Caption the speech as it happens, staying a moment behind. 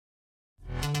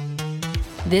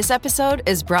This episode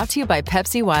is brought to you by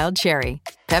Pepsi Wild Cherry.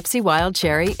 Pepsi Wild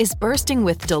Cherry is bursting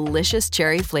with delicious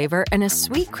cherry flavor and a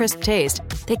sweet, crisp taste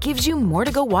that gives you more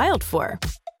to go wild for.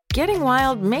 Getting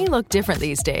wild may look different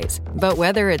these days, but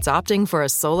whether it's opting for a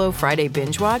solo Friday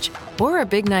binge watch or a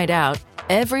big night out,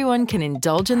 everyone can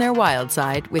indulge in their wild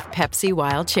side with Pepsi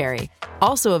Wild Cherry.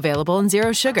 Also available in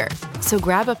Zero Sugar. So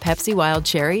grab a Pepsi Wild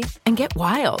Cherry and get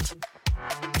wild.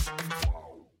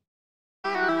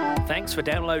 Thanks for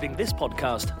downloading this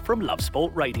podcast from Love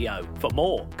Sport Radio. For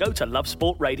more, go to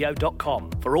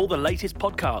lovesportradio.com for all the latest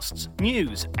podcasts,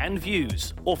 news and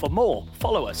views. Or for more,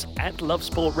 follow us at Love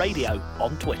Sport Radio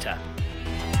on Twitter.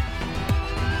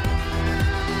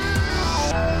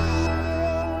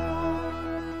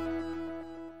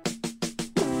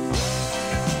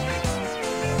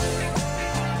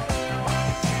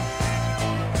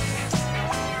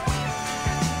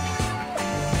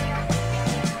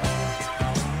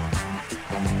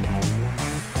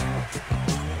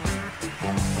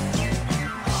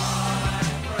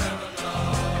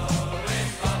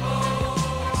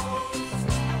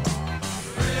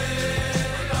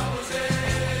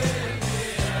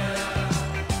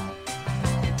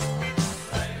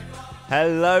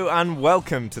 Hello and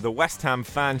welcome to the West Ham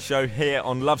Fan Show here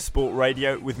on Love Sport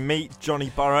Radio with me,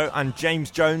 Johnny Burrow, and James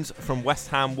Jones from West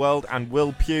Ham World and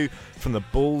Will Pugh from the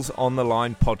Balls on the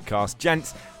Line podcast.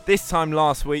 Gents, this time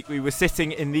last week we were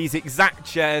sitting in these exact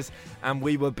chairs and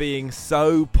we were being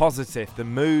so positive. The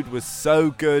mood was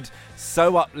so good,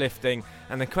 so uplifting,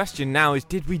 and the question now is,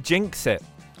 did we jinx it?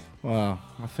 Well,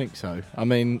 I think so. I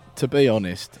mean, to be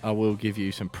honest, I will give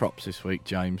you some props this week,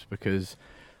 James, because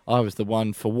I was the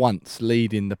one for once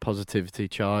leading the positivity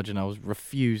charge, and I was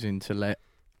refusing to let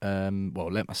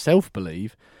myself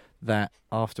believe that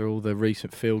after all the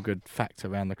recent feel-good facts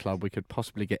around the club, we could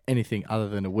possibly get anything other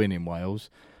than a win in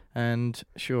Wales. And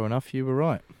sure enough, you were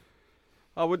right.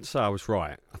 I wouldn't say I was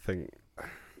right. I think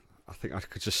I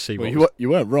could just see you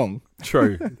weren't wrong.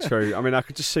 True. I mean, I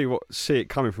could just see it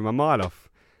coming from a mile off.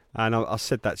 And I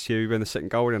said that to you when the second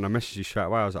goal went in, and I messaged you straight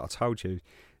away. I was like, I told you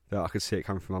that I could see it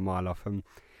coming from a mile off. And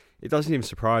it doesn't even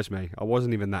surprise me. I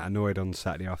wasn't even that annoyed on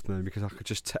Saturday afternoon because I could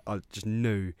I just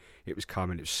knew it was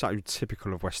coming. It was so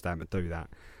typical of West Ham to do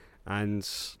that. And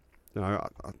you know,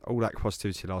 all that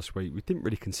positivity last week, we didn't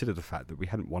really consider the fact that we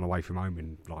hadn't won away from home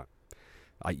in like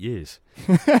 8 years.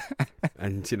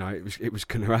 And you know, it was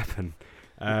going to happen.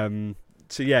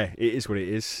 So yeah, it is what it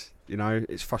is. You know,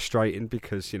 it's frustrating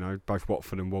because you know both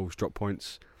Watford and Wolves dropped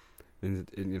points, and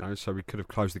you know, so we could have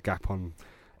closed the gap on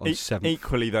 7th.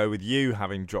 Equally, though, with you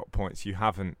having dropped points, you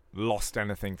haven't lost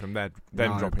anything from them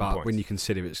dropping but points. When you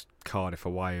consider it's Cardiff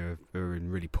away who are in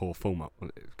really poor form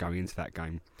going into that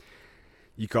game,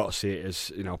 you got to see it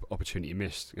as opportunity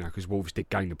missed. You know, because Wolves did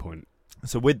gain the point.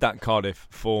 So with that Cardiff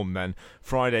form then,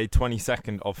 Friday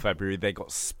 22nd of February, they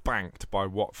got spanked by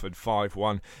Watford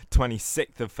 5-1.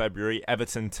 26th of February,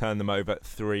 Everton turned them over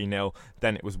 3-0.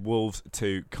 Then it was Wolves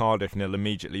 2, Cardiff 0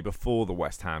 immediately before the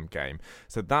West Ham game.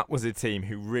 So that was a team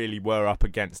who really were up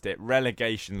against it.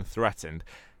 Relegation threatened.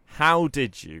 How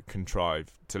did you contrive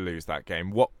to lose that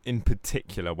game? What in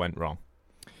particular went wrong?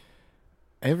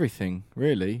 Everything,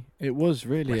 really. It was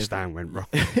really... West Ham went wrong.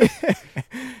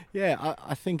 Yeah,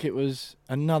 I think it was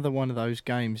another one of those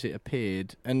games, it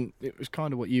appeared, and it was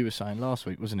kind of what you were saying last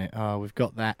week, wasn't it? We've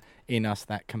got that in us,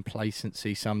 that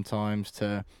complacency sometimes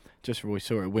to... Just we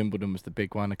saw it, Wimbledon was the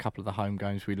big one, a couple of the home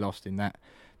games we lost in that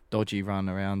dodgy run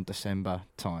around December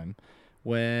time,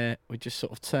 where we just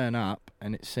sort of turn up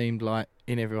and it seemed like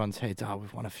in everyone's head,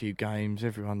 we've won a few games,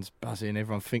 everyone's buzzing,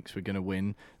 everyone thinks we're going to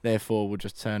win, therefore we'll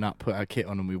just turn up, put our kit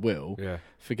on and we will,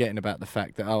 forgetting about the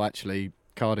fact that, actually...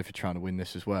 Cardiff are trying to win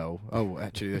this as well.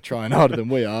 Actually, they're trying harder than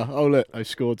we are. Look, they've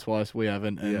scored twice, we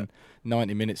haven't. And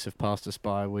 90 minutes have passed us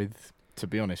by with, to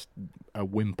be honest, a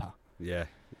whimper. Yeah.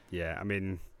 I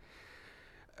mean,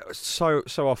 so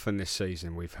often this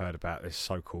season we've heard about this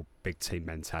so-called big team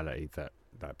mentality that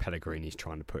Pellegrini's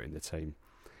trying to put in the team.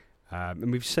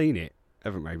 And we've seen it,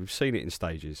 haven't we? We've seen it in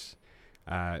stages.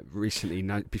 Recently,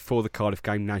 before the Cardiff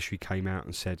game, Nasri came out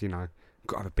and said,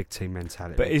 got to have a big team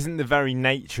mentality. But isn't the very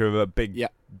nature of a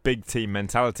big team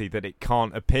mentality that it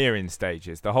can't appear in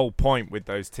stages? The whole point with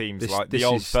those teams, the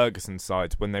old Ferguson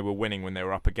sides, when they were winning, when they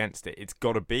were up against it, it's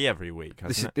got to be every week,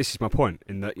 hasn't it? This is my point,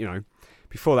 in that,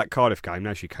 before that Cardiff game,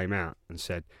 Nasri came out and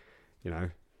said,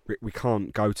 we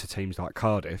can't go to teams like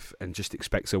Cardiff and just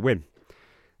expect a win.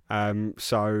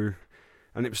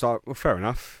 And it was like, well, fair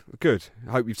enough, good.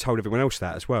 I hope you've told everyone else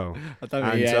that as well. I don't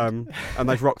know. And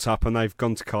they've rocked up and they've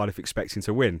gone to Cardiff expecting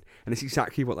to win, and it's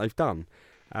exactly what they've done.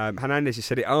 Hernandez has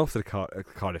said it after the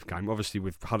Cardiff game, obviously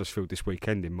with Huddersfield this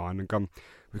weekend in mind, and gone,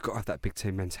 we've got to have that big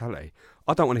team mentality.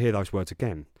 I don't want to hear those words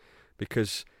again,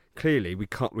 because clearly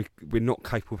we're not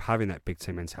capable of having that big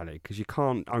team mentality, because you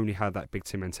can't only have that big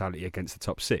team mentality against the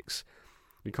top 6.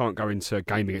 You can't go into a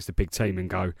game against a big team and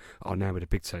go, oh, now we're the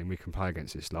big team, we can play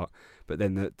against this lot. But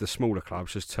then the smaller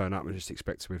clubs just turn up and just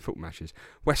expect to win football matches.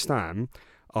 West Ham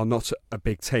are not a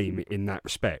big team in that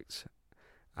respect.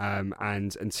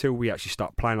 And until we actually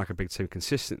start playing like a big team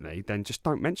consistently, then just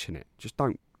don't mention it. Just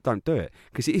don't do it,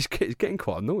 because it's getting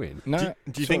quite annoying. No,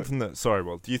 do you think from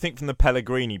the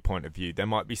Pellegrini point of view, there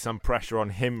might be some pressure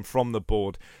on him from the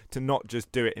board to not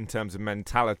just do it in terms of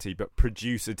mentality, but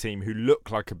produce a team who look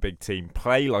like a big team,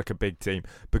 play like a big team,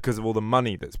 because of all the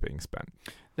money that's being spent?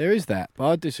 There is that, but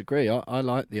I disagree. I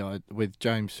like with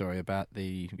James. About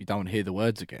you don't want to hear the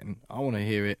words again. I want to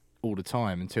hear it all the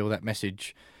time until that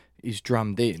message is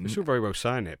drummed in. It's all very well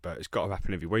saying it, but it's got to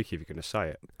happen every week if you're going to say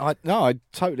it. I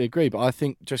totally agree, but I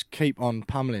think just keep on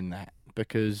pummeling that,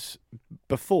 because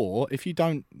before, if you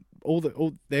don't,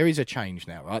 there is a change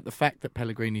now, right? The fact that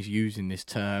Pellegrini's using this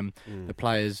term, the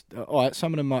players, all right,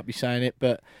 some of them might be saying it,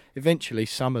 but eventually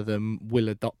some of them will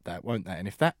adopt that, won't they? And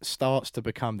if that starts to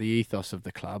become the ethos of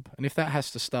the club, and if that has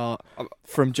to start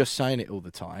from just saying it all the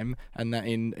time, and that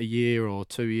in a year or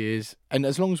 2 years, and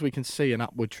as long as we can see an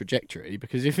upward trajectory,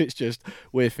 because if it's just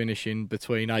we're finishing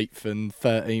between 8th and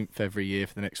 13th every year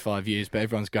for the next 5 years, but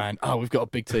everyone's going, oh, we've got a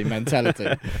big team mentality,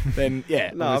 then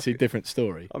obviously different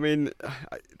story. I mean,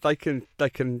 they can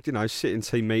sit in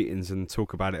team meetings and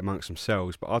talk about it amongst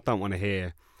themselves, but I don't want to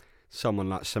hear someone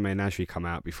like Samir Nasri come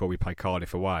out before we play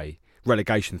Cardiff away,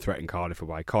 relegation threatened Cardiff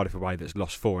away that's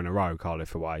lost 4 in a row,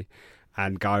 Cardiff away,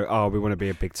 and go, oh, we want to be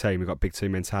a big team, we've got big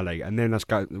team mentality, and then watch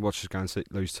us go and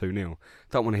lose 2-0.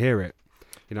 Don't want to hear it.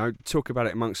 Talk about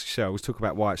it amongst yourselves, talk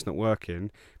about why it's not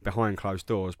working behind closed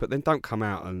doors, but then don't come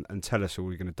out and tell us all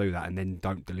you're going to do that and then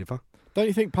don't deliver. Don't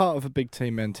you think part of a big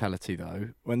team mentality,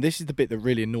 though, when this is the bit that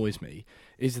really annoys me,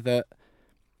 is that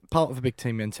part of a big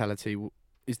team mentality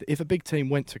is that if a big team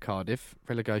went to Cardiff,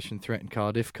 relegation threatened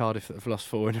Cardiff that have lost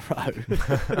 4 in a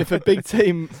row, if a big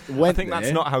team went there...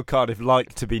 that's not how Cardiff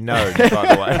like to be known, by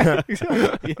the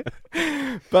way.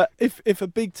 Yeah. But if a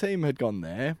big team had gone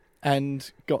there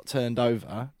and got turned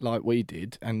over like we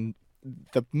did, and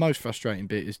the most frustrating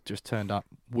bit is just turned up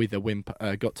with a whimper,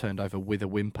 got turned over with a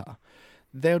whimper,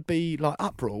 there'd be like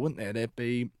uproar, wouldn't there?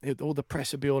 All the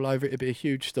press would be all over it. It'd be a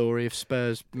huge story if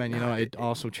Spurs, Man United,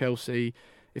 Arsenal, Chelsea.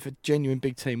 If a genuine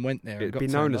big team went there, it'd be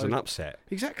known as an upset.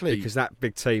 Exactly, because that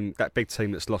big team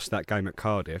that's lost that game at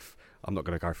Cardiff. I'm not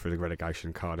going to go through the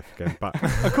relegation Cardiff again, but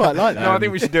I quite like that. No, I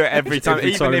think we should do it every time.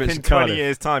 Even if in 20 Cardiff.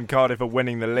 years' time Cardiff are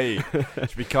winning the league, it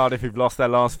should be Cardiff who've lost their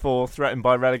last 4, threatened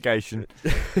by relegation.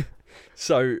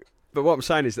 But what I'm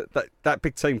saying is that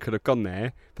big team could have gone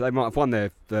there, but they might have won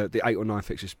the 8 or 9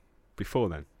 fixtures before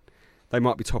then. They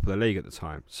might be top of the league at the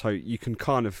time. So you can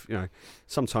kind of,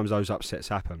 sometimes those upsets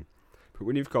happen. But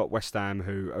when you've got West Ham,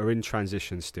 who are in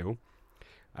transition still,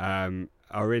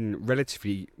 are in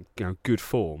relatively good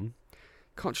form,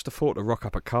 can't just afford to rock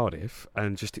up at Cardiff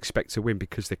and just expect to win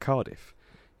because they're Cardiff.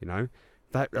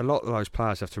 That a lot of those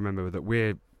players have to remember that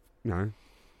we're,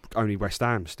 only West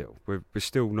Ham still. We're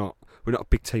still not. We're not a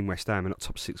big team West Ham. We're not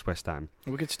top 6 West Ham.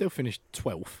 We could still finish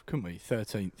 12th, couldn't we?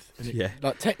 13th. Yeah.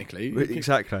 Like technically,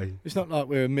 exactly. It's not like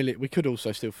we're a million. We could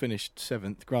also still finish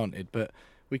 7th, granted, but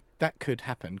that could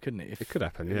happen, couldn't it? It could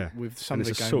happen, yeah. With some and of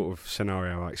it's the a sort of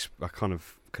scenario I kind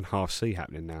of can half see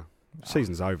happening now.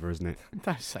 Season's over, isn't it?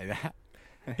 Don't say that.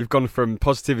 We've gone from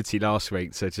positivity last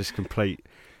week to just complete.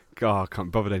 God, I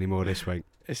can't bother anymore this week.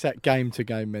 It's that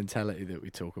game-to-game mentality that we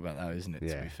talk about, though, isn't it?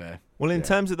 Yeah. To be fair. Well, in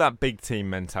terms of that big team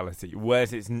mentality,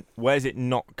 where's it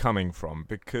not coming from?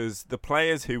 Because the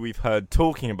players who we've heard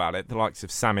talking about it, the likes of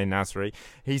Samir Nasri,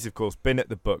 he's of course been at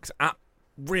the books at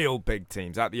real big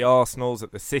teams, at the Arsenals,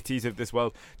 at the Cities of this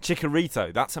world.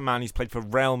 Chicharito, that's a man who's played for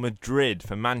Real Madrid,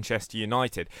 for Manchester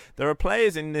United. There are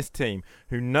players in this team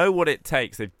who know what it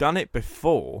takes. They've done it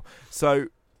before. So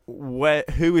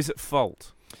who is at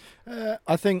fault?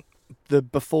 I think the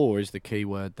before is the key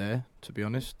word there, to be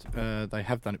honest. They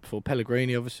have done it before.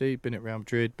 Pellegrini, obviously, been at Real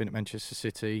Madrid, been at Manchester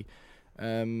City.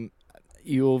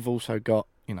 You've also got,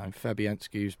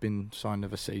 Fabianski, who's been signed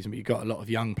of a season, but you've got a lot of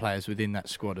young players within that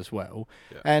squad as well.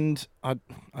 Yeah. And I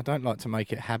don't like to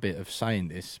make it a habit of saying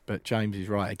this, but James is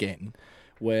right again.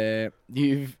 where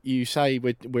you say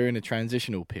we're in a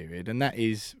transitional period, and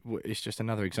it's just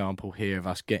another example here of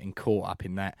us getting caught up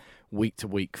in that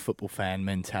week-to-week football fan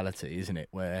mentality, isn't it?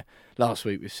 Where last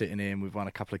week we were sitting here and we've won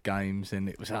a couple of games and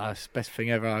it was it's the best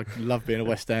thing ever. I love being a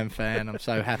West Ham fan. I'm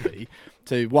so happy.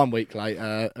 To 1 week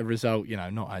later, a result,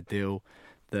 not ideal.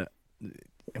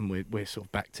 And we're sort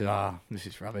of back to this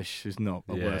is rubbish. It's not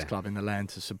the worst club in the land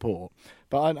to support.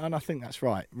 But I think that's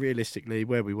right. Realistically,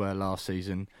 where we were last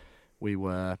season, we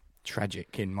were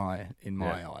tragic in my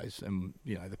eyes, and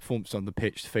the performance on the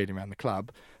pitch, the feeling around the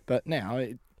club. But now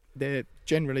they're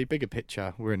generally bigger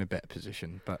picture. We're in a better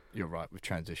position. But you're right with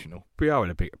transitional. We are in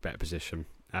a better position.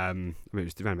 It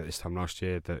was around about this time last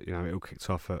year that it all kicked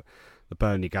off at the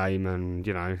Burnley game, and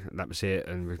that was it.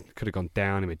 And we could have gone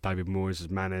down with David Moyes as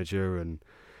manager and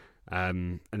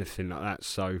anything like that.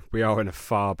 So we are in a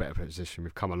far better position.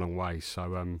 We've come a long way.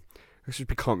 So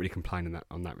we can't really complain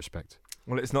on that respect.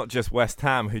 Well, it's not just West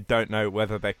Ham who don't know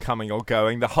whether they're coming or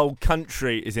going. The whole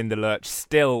country is in the lurch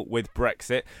still with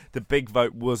Brexit. The big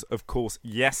vote was, of course,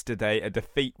 yesterday. A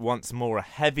defeat once more, a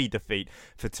heavy defeat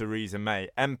for Theresa May.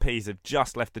 MPs have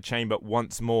just left the chamber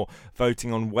once more,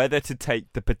 voting on whether to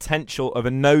take the potential of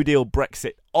a no-deal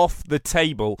Brexit off the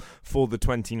table for the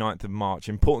 29th of March.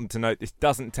 Important to note, this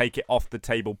doesn't take it off the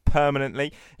table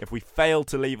permanently. If we fail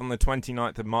to leave on the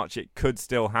 29th of March, it could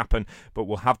still happen, but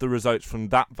we'll have the results from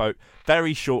that vote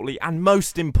very shortly, and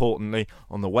most importantly,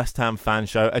 on the West Ham Fan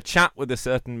Show, a chat with a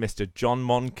certain Mr. John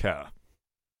Moncur.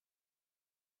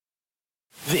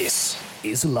 This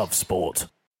is Love Sport.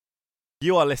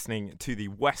 You are listening to the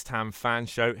West Ham Fan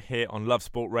Show here on Love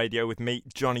Sport Radio with me,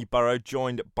 Johnny Burrow,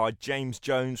 joined by James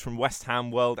Jones from West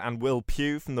Ham World and Will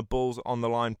Pugh from the Bulls on the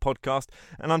Line podcast.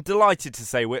 And I'm delighted to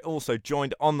say we're also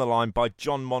joined on the line by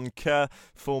John Moncur,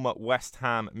 former West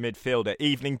Ham midfielder.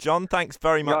 Evening, John. Thanks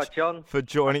very much for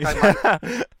joining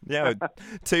us. Yeah,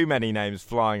 too many names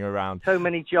flying around. Too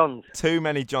many Johns. Too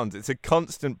many Johns. It's a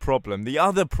constant problem. The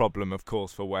other problem, of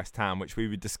course, for West Ham, which we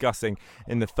were discussing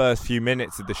in the first few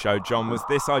minutes of the show, John, was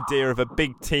this idea of a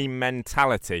big team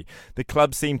mentality. The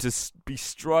club seem to be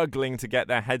struggling to get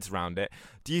their heads around it.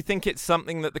 Do you think it's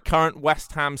something that the current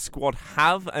West Ham squad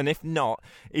have? And if not,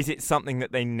 is it something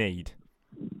that they need?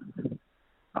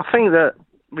 I think that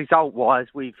result-wise,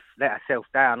 we've let ourselves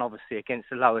down, obviously, against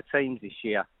the lower teams this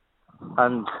year.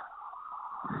 And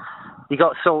you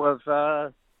got sort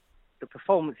of the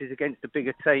performances against the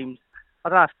bigger teams. I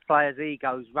don't know if players'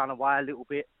 egos run away a little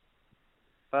bit,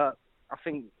 but I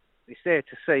think it's there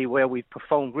to see where we've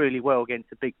performed really well against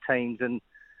the big teams and,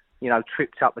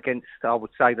 tripped up against, I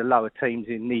would say, the lower teams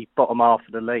in the bottom half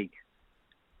of the league.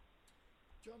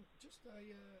 John,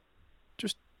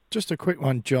 just a quick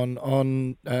one, John,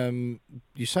 on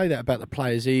you say that about the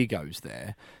players' egos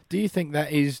there. Do you think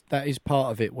that is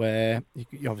part of it where,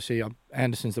 obviously,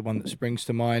 Anderson's the one that springs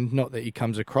to mind, not that he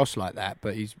comes across like that,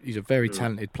 but he's a very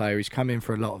talented player. He's come in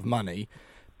for a lot of money,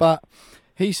 but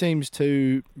he seems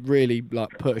to really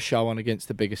put a show on against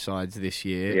the bigger sides this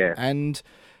year. Yeah. And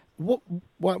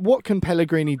what can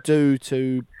Pellegrini do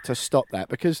to stop that?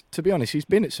 Because, to be honest, he's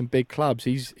been at some big clubs.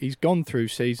 He's gone through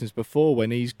seasons before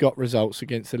when he's got results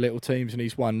against the little teams and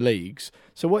he's won leagues.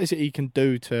 So what is it he can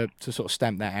do to sort of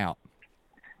stamp that out?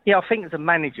 Yeah, I think as a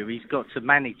manager, he's got to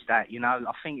manage that.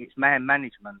 I think it's man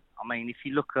management. I mean, if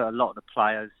you look at a lot of the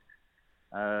players,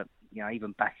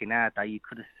 even back in our day, you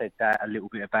could have said that a little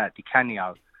bit about Di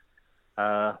Canio.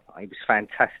 He was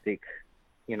fantastic.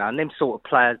 And them sort of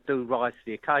players do rise to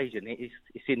the occasion.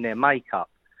 It's in their makeup.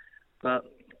 But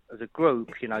as a group,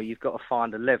 you've got to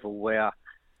find a level where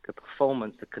the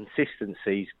performance, the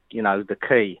consistency is, the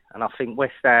key. And I think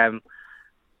West Ham,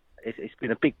 it's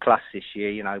been a big plus this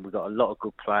year. We've got a lot of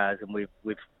good players, and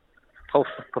we've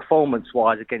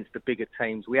performance-wise against the bigger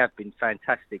teams, we have been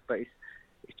fantastic. But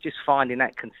it's just finding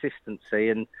that consistency,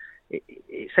 and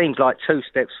it seems like 2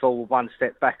 steps forward, 1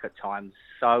 step back at times.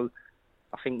 So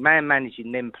I think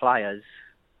managing them players,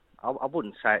 I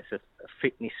wouldn't say it's a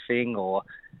fitness thing, or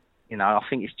I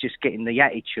think it's just getting the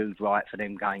attitude right for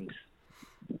them games.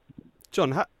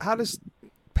 John, how does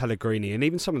Pellegrini and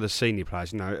even some of the senior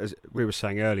players, as we were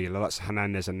saying earlier, like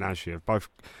Hernandez and Nasri, have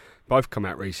both come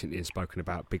out recently and spoken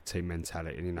about big team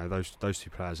mentality, and those two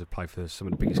players have played for some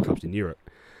of the biggest clubs in Europe.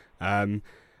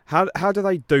 How do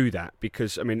they do that?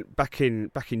 Because back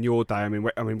in your day,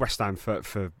 West Ham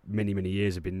for many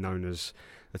years have been known as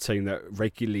a team that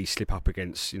regularly slip up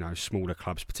against smaller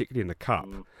clubs, particularly in the cup.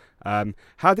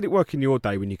 How did it work in your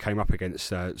day when you came up against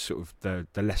sort of the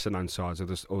lesser known sides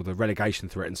or the relegation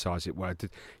threatened sides? Were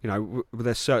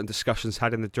there certain discussions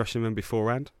had in the dressing room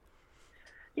beforehand?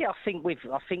 Yeah, I think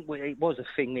it was a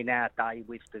thing in our day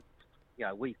with the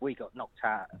we got knocked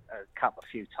out a couple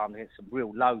a few times against some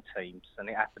real low teams, and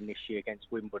it happened this year against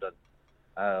Wimbledon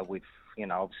with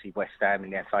obviously West Ham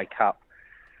in the FA Cup,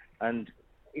 and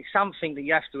it's something that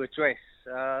you have to address.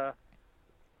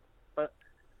 But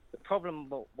the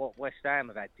problem what West Ham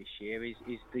have had this year is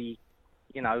the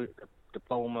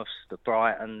Bournemouths, the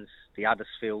Brightons, the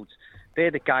Huddersfields.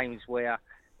 They're the games where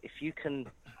if you can,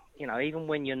 even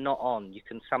when you're not on, you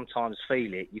can sometimes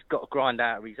feel it. You've got to grind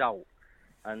out a result,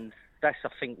 and that's, I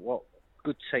think, what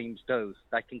good teams do.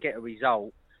 They can get a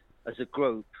result as a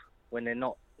group when they're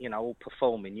not, all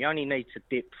performing. You only need to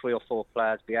dip 3 or 4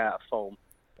 players, be out of form,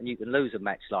 and you can lose a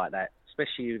match like that,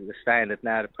 especially with the standard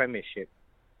now of the Premiership.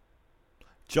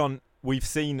 John, we've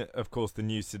seen, of course, the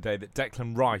news today that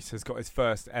Declan Rice has got his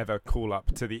first ever call-up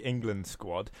to the England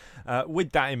squad.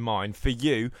 With that in mind, for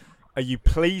you, are you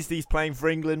pleased he's playing for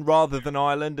England rather than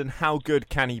Ireland, and how good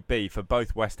can he be for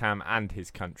both West Ham and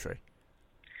his country?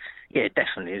 Yeah,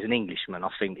 definitely. As an Englishman, I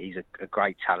think he's a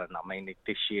great talent. I mean,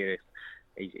 this year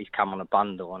he's come on a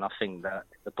bundle, and I think that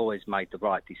the boys made the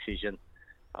right decision.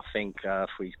 I think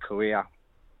for his career,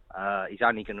 he's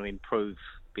only going to improve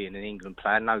being an England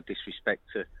player. No disrespect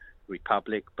to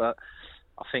Republic, but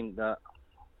I think that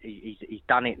he's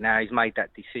done it now. He's made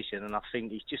that decision, and I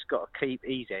think he's just got to keep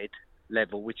his head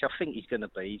level, which I think he's going to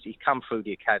be. He's come through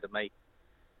the academy.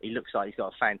 He looks like he's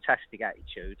got a fantastic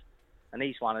attitude, and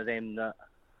he's one of them that,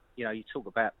 you talk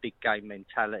about big game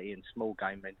mentality and small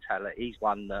game mentality. He's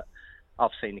one that I've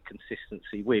seen the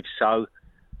consistency with. So,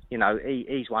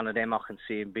 he's one of them. I can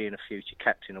see him being a future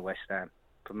captain of West Ham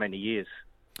for many years.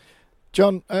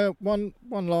 John, one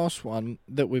last one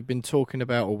that we've been talking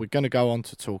about, or we're going to go on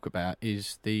to talk about,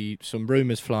 is some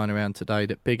rumours flying around today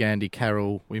that Big Andy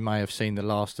Carroll, we may have seen the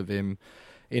last of him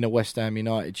in a West Ham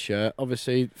United shirt.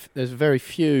 Obviously, there's very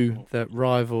few that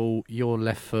rival your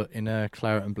left foot in a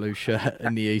claret and blue shirt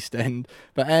in the East End.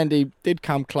 But Andy did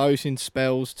come close in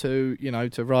spells to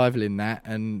rivaling that,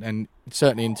 and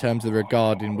certainly in terms of the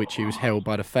regard in which he was held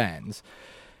by the fans.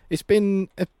 It's been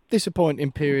a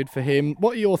disappointing period for him.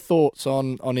 What are your thoughts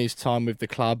on his time with the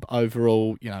club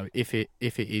overall? If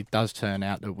it does turn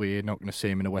out that we're not going to see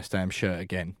him in a West Ham shirt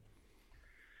again.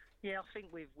 Yeah, I think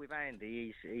with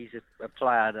Andy, he's a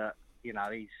player that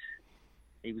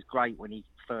he was great when he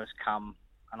first come,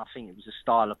 and I think it was a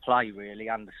style of play really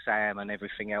under Sam and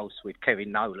everything else with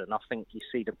Kevin Nolan. I think you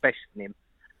see the best in him.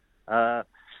 I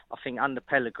think under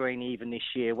Pellegrini, even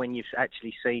this year, when you've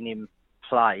actually seen him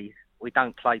play, we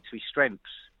don't play to his strengths.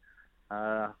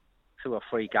 2 or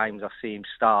 3 games I see him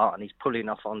start, and he's pulling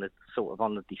off on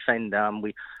the defender, and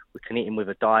we can hit him with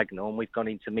a diagonal, and we've gone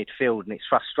into midfield, and it's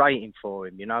frustrating for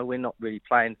him. We're not really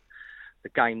playing the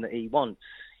game that he wants.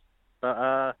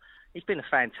 But he's been a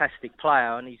fantastic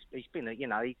player, and he's been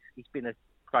a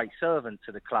great servant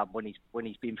to the club when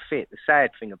he's been fit. The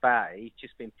sad thing about it, he's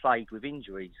just been plagued with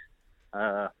injuries,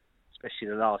 especially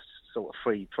the last sort of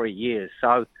three years.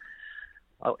 So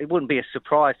it wouldn't be a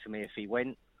surprise to me if he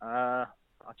went. I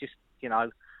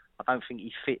don't think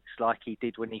he fits like he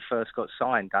did when he first got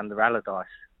signed under Allardyce.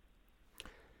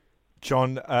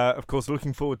 John, of course,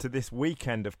 looking forward to this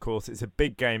weekend, of course. It's a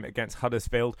big game against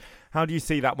Huddersfield. How do you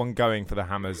see that one going for the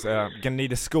Hammers? Going to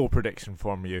need a score prediction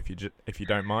from you, if you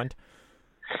don't mind.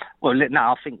 Well, no,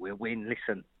 I think we'll win.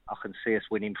 Listen, I can see us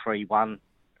winning 3-1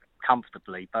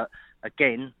 comfortably. But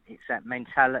again, it's that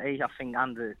mentality. I think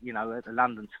at the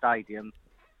London Stadium,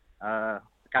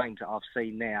 games that I've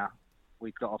seen now,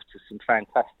 we've got off to some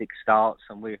fantastic starts,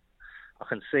 and I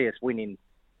can see us winning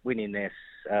this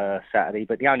Saturday.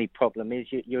 But the only problem is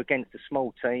you're against a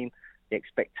small team, the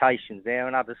expectations there,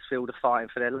 and Huddersfield are fighting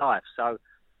for their life. So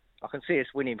I can see us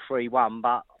winning 3-1,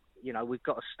 but we've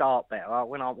got to start better.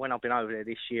 When I've been over there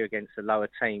this year against the lower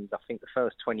teams, I think the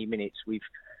first 20 minutes we've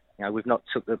not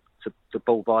took the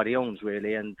ball by the horns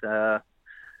really, and done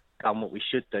what we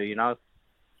should do.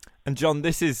 And John,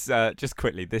 this is, just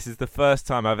quickly, this is the first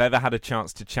time I've ever had a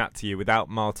chance to chat to you without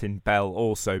Martin Bell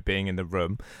also being in the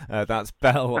room. That's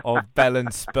Bell of Bell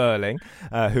and Sperling,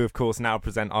 who of course now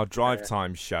present our Drive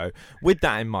Time show. With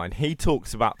that in mind, he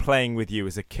talks about playing with you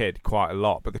as a kid quite a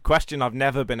lot. But the question I've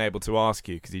never been able to ask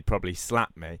you, because he'd probably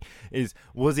slap me, is,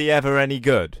 was he ever any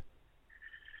good?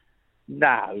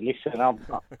 No, listen,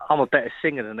 I'm a better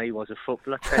singer than he was a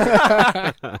footballer.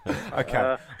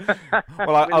 Okay.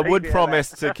 Well, I would promise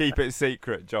to keep it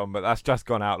secret, John, but that's just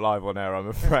gone out live on air, I'm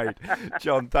afraid.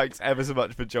 John, thanks ever so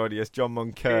much for joining us. John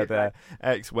Moncur there,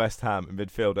 ex-West Ham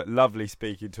midfielder. Lovely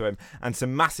speaking to him. And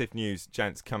some massive news,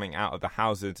 gents, coming out of the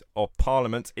Houses of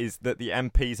Parliament is that the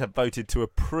MPs have voted to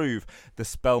approve the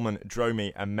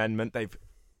Spellman-Dromey amendment. They've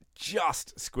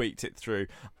just squeaked it through.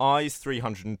 Ayes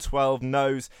 312,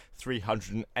 noes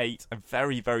 308, a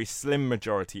very, very slim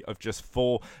majority of just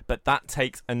 4, but that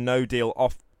takes a no deal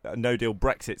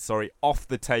Brexit off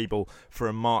the table for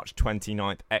a March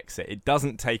 29th exit. It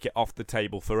doesn't take it off the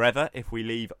table forever. If we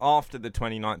leave after the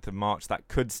 29th of March, that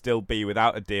could still be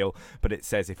without a deal, but it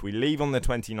says if we leave on the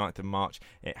 29th of March,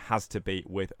 it has to be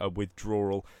with a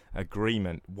withdrawal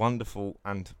agreement. Wonderful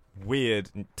and weird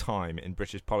time in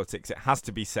British politics, it has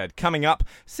to be said. Coming up,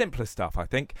 simpler stuff, I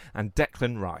think, and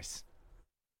Declan Rice.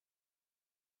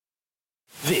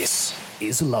 This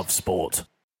is Love Sport.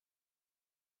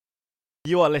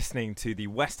 You are listening to the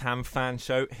West Ham Fan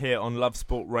Show here on Love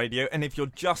Sport Radio, and if you're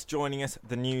just joining us,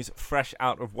 the news fresh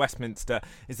out of Westminster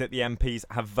is that the MPs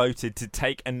have voted to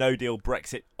take a no-deal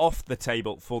Brexit off the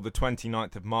table for the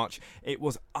 29th of March. It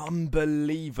was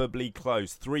unbelievably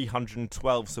close.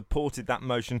 312 supported that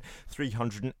motion,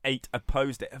 308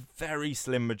 opposed it, a very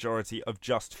slim majority of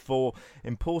just 4.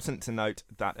 Important to note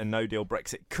that a no-deal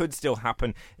Brexit could still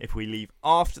happen if we leave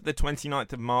after the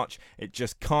 29th of March. It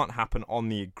just can't happen on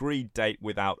the agreed date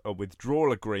without a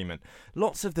withdrawal agreement.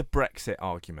 Lots of the Brexit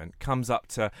argument comes up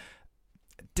to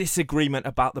disagreement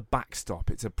about the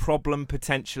backstop. It's a problem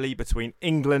potentially between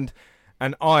England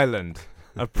and Ireland.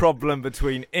 A problem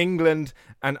between England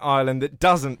and Ireland that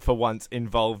doesn't for once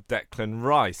involve Declan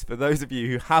Rice. For those of you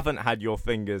who haven't had your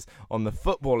fingers on the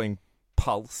footballing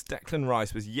pulse, Declan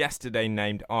Rice was yesterday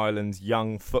named Ireland's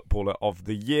Young Footballer of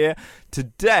the Year.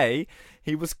 Today,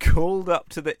 he was called up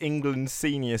to the England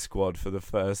senior squad for the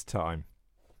first time.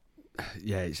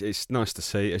 Yeah, it's nice to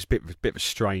see. It's a bit of a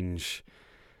strange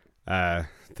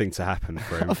thing to happen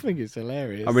for him. I think it's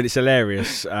hilarious. I mean, it's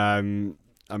hilarious. I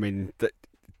mean,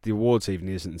 the awards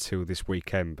evening isn't until this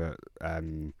weekend, but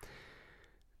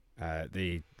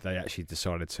they actually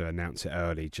decided to announce it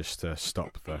early just to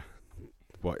stop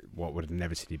what would have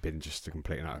inevitably been just a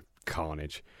complete and utter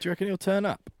carnage. Do you reckon he'll turn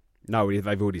up? No,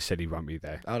 they've already said he won't be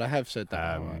there. Oh, they have said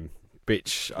that. Right.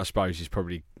 Which I suppose is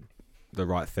probably the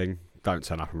right thing. Don't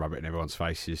turn up and rub it in everyone's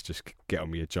faces. Just get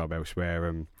on with your job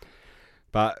elsewhere.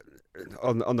 But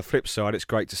on the flip side, it's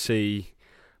great to see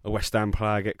a West Ham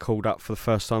player get called up for the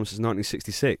first time since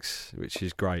 1966, which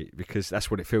is great because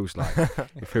that's what it feels like.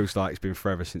 It feels like it's been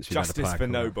forever since we've had a player Justice for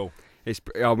Noble.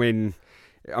 I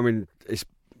mean,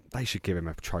 they should give him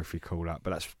a trophy call up,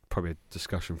 but that's probably a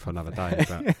discussion for another day.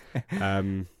 But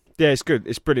yeah, it's good.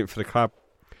 It's brilliant for the club.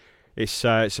 It's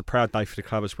a proud day for the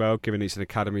club as well, given it's an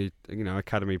academy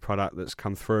product that's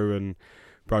come through and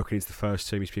broken into the first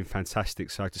team. He's been fantastic.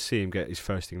 So to see him get his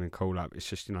first England call up, it's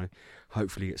just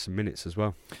hopefully get some minutes as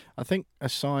well. I think a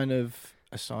sign of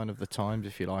the times,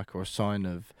 if you like, or a sign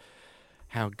of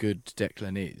how good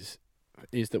Declan is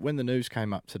that when the news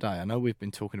came up today, I know we've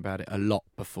been talking about it a lot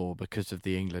before because of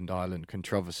the England-Ireland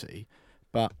controversy,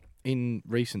 but in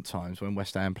recent times when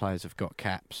West Ham players have got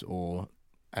caps or,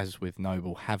 as with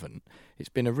Noble, haven't, it's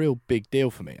been a real big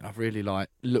deal for me. And I've really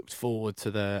looked forward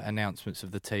to the announcements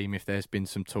of the team. If there's been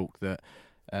some talk that,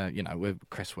 with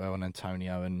Cresswell and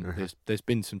Antonio, and there's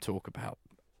been some talk about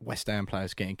West Ham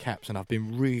players getting caps, and I've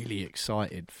been really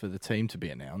excited for the team to be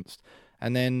announced.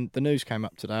 And then the news came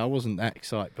up today. I wasn't that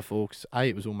excited before because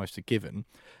it was almost a given.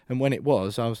 And when it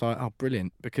was, I was like, oh,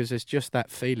 brilliant, because there's just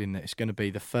that feeling that it's going to be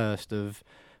the first of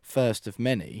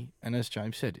many. And as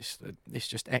James said, it's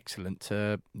just excellent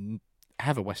to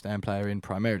have a West Ham player in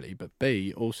primarily, but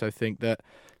B, also think that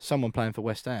someone playing for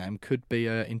West Ham could be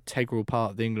an integral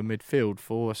part of the England midfield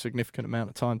for a significant amount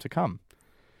of time to come.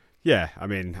 Yeah, I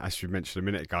mean, as you mentioned a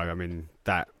minute ago, I mean,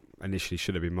 that initially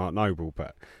should have been Mark Noble,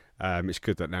 but it's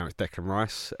good that now it's Declan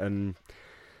Rice, and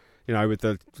with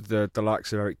the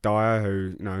likes of Eric Dyer,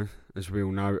 who as we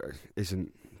all know,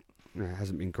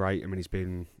 hasn't been great. I mean, he's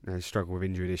been struggled with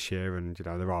injury this year, and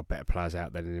there are better players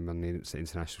out there than him on the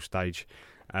international stage.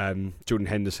 Jordan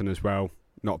Henderson as well,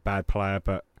 not a bad player,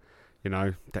 but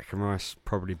Declan Rice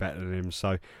probably better than him.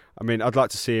 So, I mean, I'd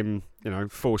like to see him,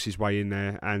 force his way in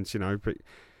there, and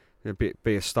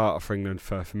be a starter for England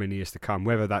for many years to come.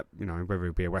 Whether that, whether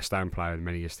he'll be a West Ham player in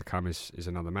many years to come is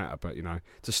another matter. But,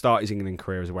 to start his England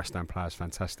career as a West Ham player is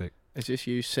fantastic. Is this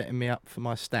you setting me up for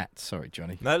my stats? Sorry,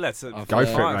 Johnny. No, let's go for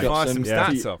it, mate. Fire some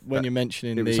stats off. When you're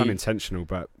mentioning it was unintentional,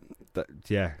 but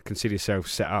consider yourself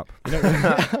set up. I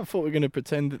thought we were going to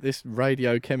pretend that this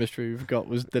radio chemistry we've got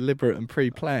was deliberate and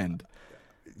pre-planned.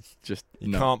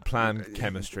 You can't plan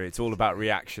chemistry. It's all about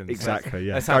reactions. Exactly.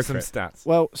 Yeah. Let's have some stats.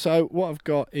 Well, so what I've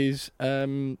got is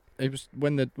it was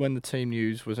when the team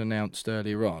news was announced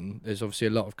earlier on. There's obviously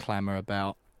a lot of clamour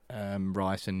about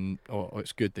Rice, or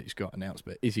it's good that he's got announced,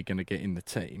 but is he going to get in the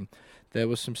team? There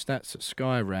was some stats that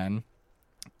Sky ran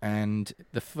And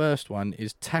the first one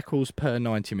is tackles per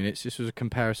 90 minutes. This was a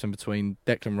comparison between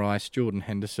Declan Rice, Jordan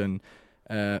Henderson,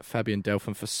 Fabian Delph,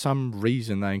 and for some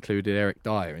reason they included Eric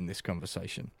Dyer in this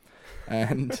conversation.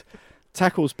 And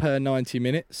tackles per 90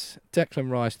 minutes,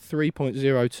 Declan Rice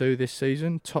 3.02 this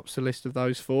season, tops the list of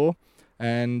those four.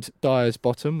 And Dyer's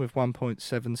bottom with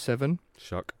 1.77.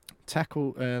 Shock.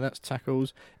 That's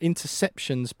tackles.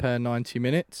 Interceptions per 90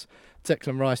 minutes.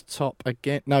 Declan Rice top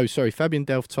again. No, sorry. Fabian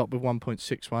Delph top with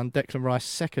 1.61. Declan Rice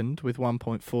second with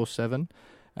 1.47.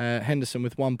 Henderson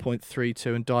with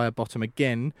 1.32 and Dyer bottom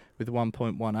again with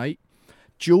 1.18.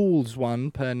 Jules won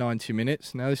per 90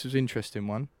 minutes. Now this was an interesting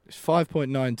one. It's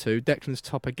 5.92. Declan's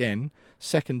top again.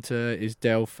 Second is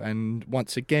Delph, and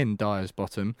once again Dyer's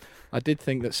bottom. I did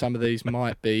think that some of these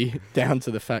might be down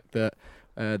to the fact that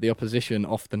the opposition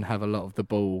often have a lot of the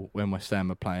ball when West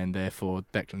Ham are playing. Therefore,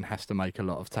 Declan has to make a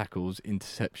lot of tackles,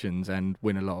 interceptions, and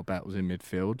win a lot of battles in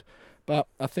midfield. But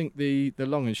I think the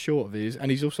long and short of it is,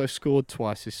 and he's also scored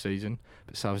twice this season,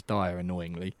 but so has Dyer,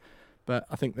 annoyingly. But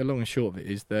I think the long and short of it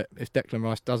is that if Declan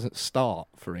Rice doesn't start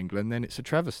for England, then it's a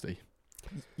travesty.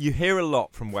 You hear a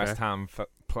lot from West Ham fans,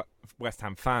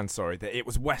 that it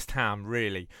was West Ham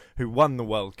really who won the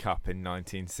World Cup in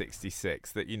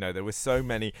 1966. That, there were so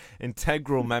many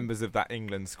integral members of that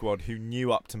England squad who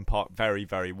knew Upton Park very,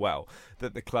 very well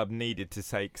that the club needed to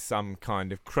take some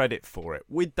kind of credit for it.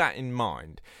 With that in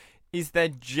mind, is there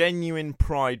genuine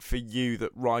pride for you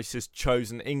that Rice has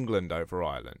chosen England over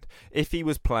Ireland? If he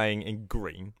was playing in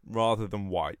green rather than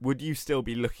white, would you still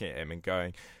be looking at him and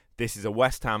going, this is a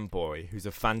West Ham boy who's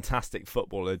a fantastic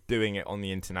footballer doing it on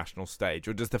the international stage?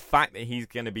 Or does the fact that he's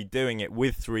going to be doing it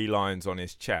with 3 lions on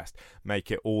his chest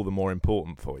make it all the more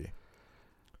important for you?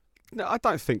 No, I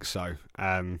don't think so.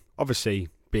 Obviously,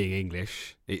 being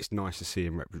English, it's nice to see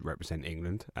him represent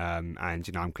England. And,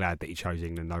 I'm glad that he chose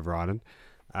England over Ireland.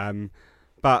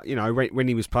 But, when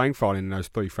he was playing for Ireland in those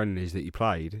 3 friendlies that he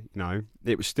played,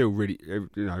 it was still really,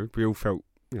 we all felt,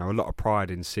 a lot of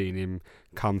pride in seeing him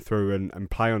come through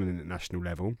and play on an international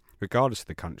level, regardless of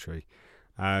the country.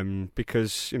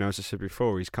 Because, as I said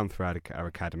before, he's come through our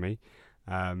academy.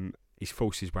 He's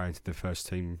forced his way into the first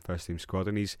team squad,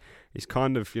 and he's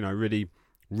kind of, really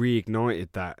reignited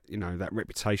that, that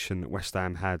reputation that West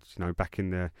Ham had, back in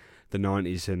the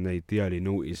 90s and the early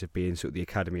noughties of being sort of the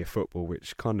academy of football,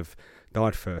 which kind of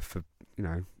died for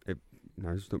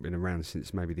it's not been around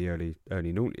since maybe the early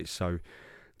noughties.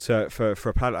 So for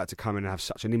a player like that to come in and have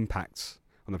such an impact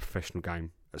on the professional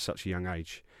game at such a young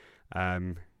age,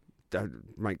 that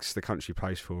makes the country he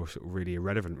plays for sort of really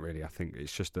irrelevant, really. I think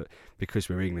it's just that because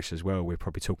we're English as well, we're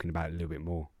probably talking about it a little bit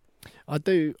more. I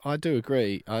do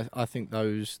agree. I think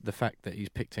the fact that he's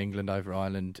picked England over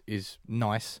Ireland is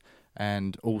nice,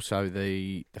 and also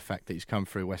the fact that he's come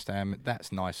through West Ham,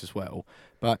 that's nice as well.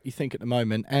 But you think at the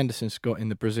moment, Anderson's got in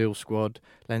the Brazil squad,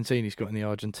 Lanzini's got in the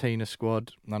Argentina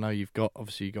squad. I know you've got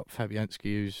Fabianski,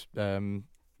 who's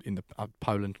in the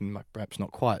Poland, and perhaps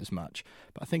not quite as much.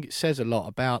 But I think it says a lot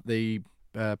about the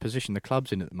position the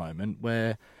club's in at the moment,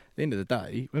 where at the end of the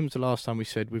day, when was the last time we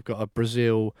said we've got a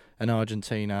Brazil, an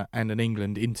Argentina and an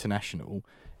England international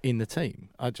in the team?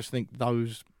 I just think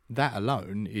that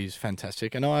alone is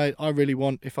fantastic. And I really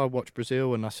want, if I watch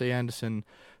Brazil and I see Anderson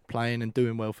playing and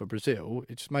doing well for Brazil,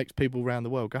 it just makes people around the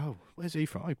world go, oh, where's he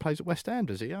from? Oh, he plays at West Ham,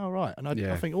 does he? Oh, right. And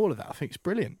I think all of that, I think it's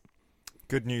brilliant.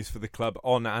 Good news for the club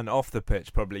on and off the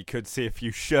pitch. Probably could see a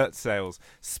few shirt sales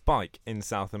spike in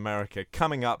South America.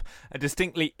 Coming up, a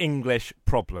distinctly English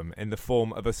problem in the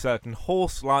form of a certain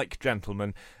horse-like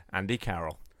gentleman, Andy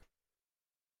Carroll.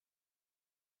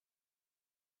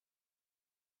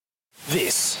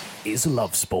 This is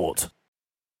Love Sport.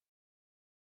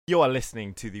 You are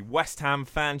listening to the West Ham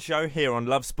Fan Show here on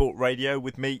Love Sport Radio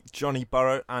with me, Johnny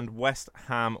Burrow, and West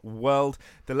Ham World.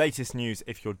 The latest news,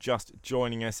 if you're just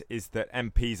joining us, is that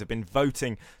MPs have been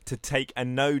voting to take a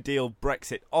no-deal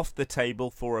Brexit off the table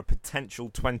for a potential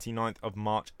 29th of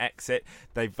March exit.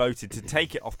 They voted to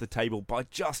take it off the table by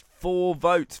just 4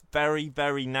 votes. Very,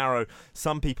 very narrow.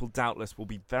 Some people doubtless will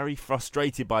be very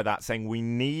frustrated by that, saying we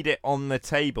need it on the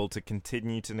table to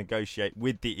continue to negotiate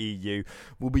with the EU.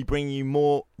 We'll be bringing you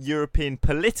more European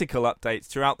political updates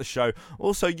throughout the show.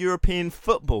 Also European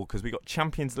football, because we got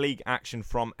Champions League action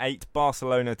from 8.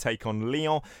 Barcelona take on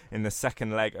Lyon in the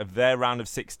second leg of their round of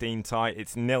 16 tie.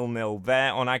 It's 0-0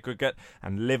 there on aggregate,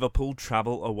 and Liverpool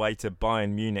travel away to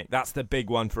Bayern Munich. That's the big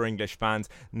one for English fans.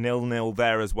 0-0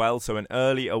 there as well, so an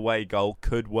early away goal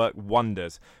could work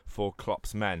wonders for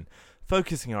Klopp's men.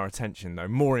 Focusing our attention though,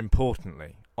 more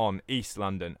importantly, on East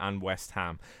London and West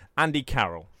Ham. Andy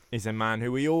Carroll is a man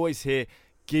who we always hear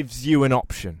gives you an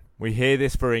option. We hear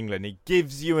this for England. He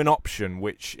gives you an option,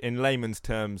 which in layman's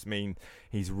terms mean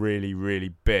he's really,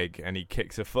 really big and he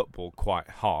kicks a football quite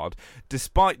hard.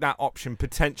 Despite that option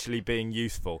potentially being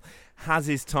useful, has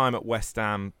his time at West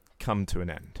Ham come to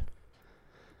an end?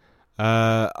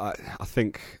 I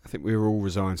think we were all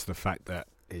resigned to the fact that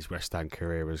his West Ham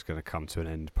career was going to come to an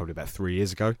end probably about 3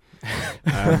 years ago,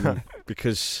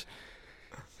 because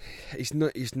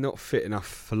he's not fit enough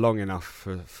for long enough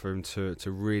for him to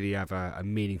really have a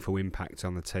meaningful impact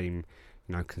on the team,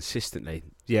 consistently.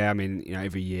 Yeah, I mean,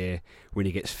 every year when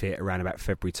he gets fit around about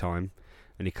February time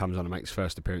and he comes on and makes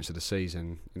first appearance of the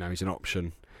season, he's an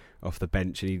option off the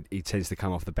bench, and he tends to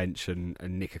come off the bench and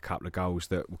nick a couple of goals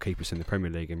that will keep us in the Premier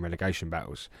League in relegation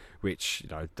battles, which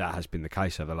that has been the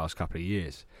case over the last couple of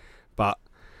years. But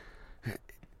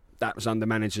that was under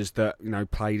managers that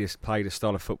played a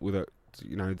style of football that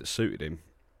that suited him.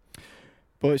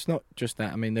 But it's not just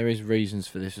that. I mean, there is reasons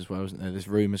for this as well, isn't there? There's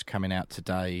rumours coming out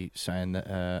today saying that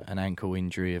an ankle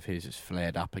injury of his has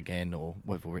flared up again, or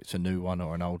whether it's a new one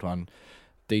or an old one.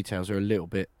 Details are a little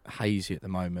bit hazy at the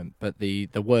moment, but the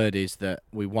word is that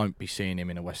we won't be seeing him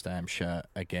in a West Ham shirt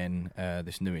again.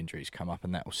 This new injury's come up,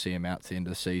 and that will see him out to the end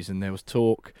of the season. There was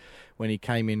talk when he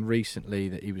came in recently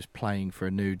that he was playing for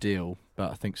a new deal,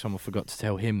 but I think someone forgot to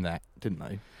tell him that, didn't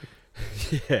they?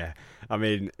 Yeah, I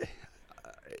mean,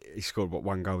 he scored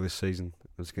one goal this season.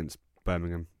 It was against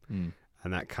Birmingham.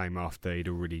 And that came after he'd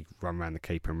already run around the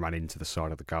keeper and run into the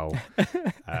side of the goal,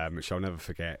 which I'll never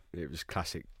forget. It was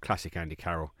classic Andy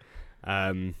Carroll.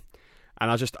 And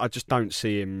I just don't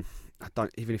see him.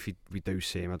 Even if we do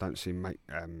see him, I don't see him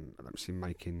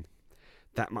making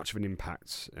that much of an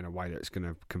impact in a way that's going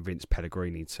to convince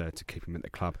Pellegrini to keep him at the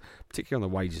club, particularly on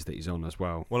the wages that he's on as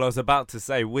well. Well, I was about to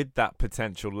say, with that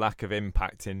potential lack of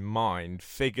impact in mind,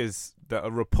 figures that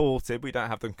are reported, we don't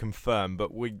have them confirmed,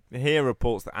 but we hear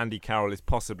reports that Andy Carroll is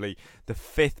possibly the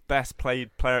 5th best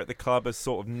paid player at the club, as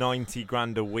sort of 90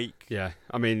 grand a week. Yeah,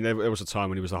 I mean, there was a time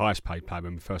when he was the highest paid player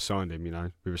when we first signed him.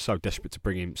 We were so desperate to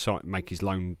bring him, make his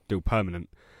loan deal permanent,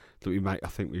 that we made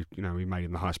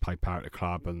him the highest paid player at the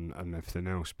club and everything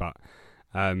else. But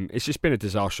it's just been a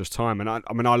disastrous time. And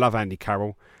I love Andy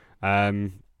Carroll.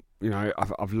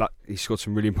 He scored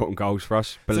some really important goals for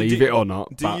us, believe it or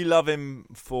not. Do you love him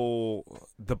for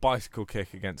the bicycle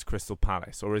kick against Crystal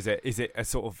Palace, or is it a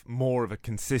sort of more of a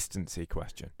consistency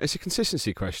question? It's a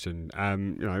consistency question.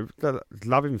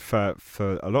 Love him for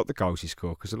a lot of the goals he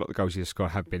scored, because a lot of the goals he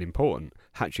scored have been important.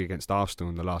 Hat-trick against Arsenal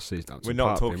in the last season. We're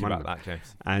not talking about that,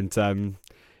 James. And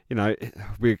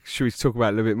should we talk about it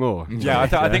a little bit more? Yeah,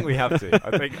 I think we have to.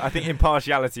 I think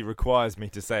impartiality requires me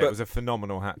to say it was a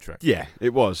phenomenal hat-trick. Yeah,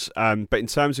 it was. But in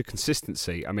terms of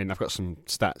consistency, I mean, I've got some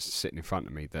stats sitting in front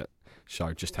of me that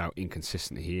show just how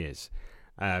inconsistent he is.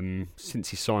 Since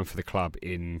he signed for the club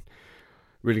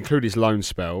we'll include his loan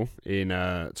spell in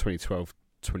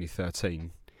 2012-2013,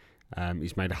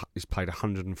 he's played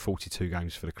 142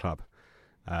 games for the club,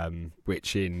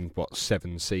 which in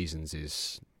 7 seasons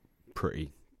is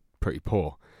pretty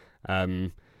poor.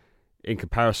 In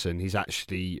comparison, he's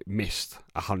actually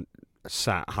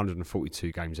sat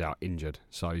 142 games out injured.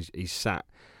 So he's sat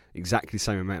exactly the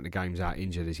same amount of games out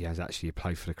injured as he has actually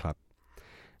played for the club,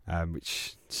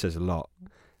 which says a lot.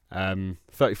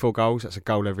 34 goals, that's a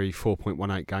goal every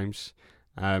 4.18 games,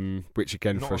 which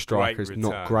again for a striker is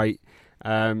not great.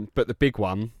 But the big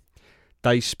one,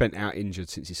 days spent out injured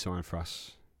since he signed for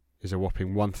us, is a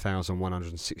whopping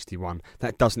 1,161.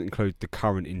 That doesn't include the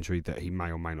current injury that he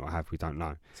may or may not have. We don't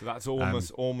know. So that's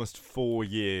almost 4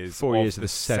 years. 4 years of the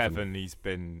 7 he's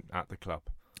been at the club.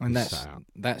 And that's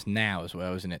now as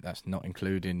well, isn't it? That's not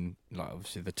including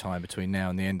obviously the time between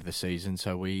now and the end of the season.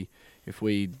 So if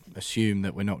we assume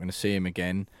that we're not going to see him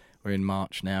again, we're in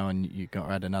March now, and you've got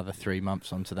to add another 3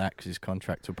 months onto that, because his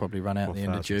contract will probably run out at the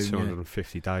end of June.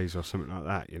 250 days or something like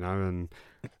that, and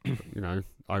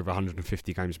over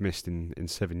 150 games missed in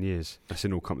 7 years. That's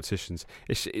in all competitions.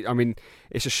 It's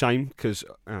a shame, because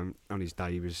on his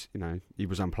day he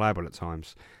was unplayable at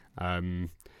times.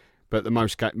 But the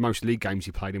most league games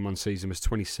he played in one season was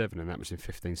 27, and that was in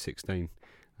 15-16.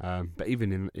 But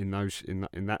even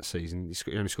in that season,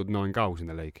 he only scored 9 goals in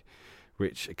the league,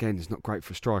 which again is not great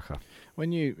for a striker.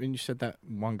 When you said that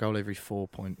 1 goal every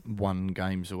 4.1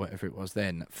 games or whatever it was,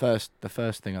 then the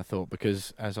first thing I thought,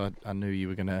 because as I knew you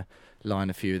were going to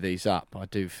line a few of these up, I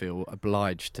do feel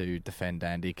obliged to defend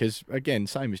Andy, because again,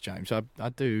 same as James, I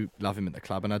do love him at the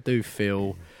club, and I do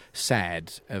feel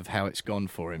sad of how it's gone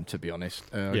for him, to be honest.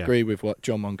 I agree with what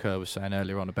John Moncur was saying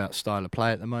earlier on about style of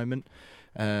play at the moment.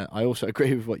 I also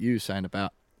agree with what you were saying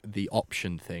about the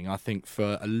option thing. I think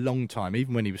for a long time,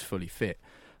 even when he was fully fit,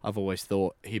 I've always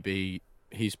thought he'd be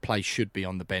his place should be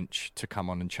on the bench to come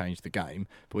on and change the game.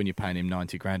 But when you're paying him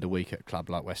 90 grand a week at a club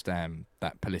like West Ham,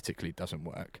 that politically doesn't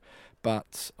work.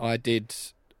 But I did.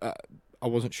 I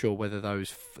wasn't sure whether that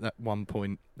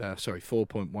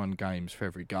 4.1 games for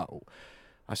every goal.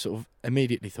 I sort of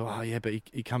immediately thought, oh yeah, but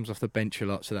he comes off the bench a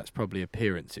lot, so that's probably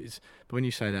appearances. But when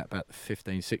you say that about the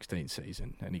 15-16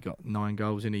 season, and he got 9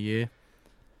 goals in a year.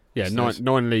 Yeah, so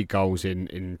nine league goals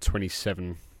in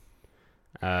 27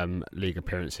 league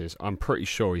appearances. I'm pretty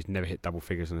sure he's never hit double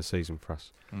figures in a season for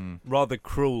us. Rather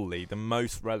cruelly, the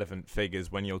most relevant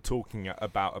figures when you're talking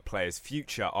about a player's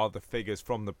future are the figures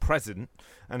from the present.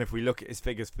 And if we look at his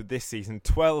figures for this season,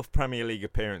 12 Premier League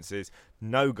appearances,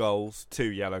 no goals,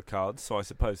 2 yellow cards. So I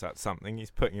suppose that's something.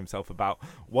 He's putting himself about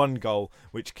 1 goal,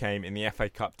 which came in the FA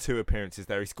Cup, 2 appearances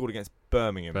there. He scored against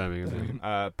Birmingham.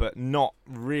 But not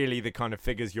really the kind of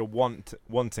figures you're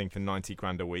wanting for 90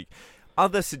 grand a week.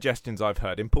 Other suggestions I've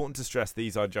heard, important to stress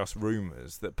these are just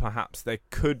rumours, that perhaps there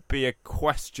could be a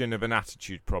question of an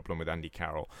attitude problem with Andy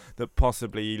Carroll, that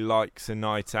possibly he likes a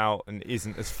night out and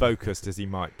isn't as focused as he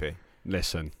might be.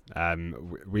 Listen,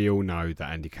 we all know that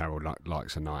Andy Carroll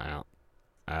likes a night out.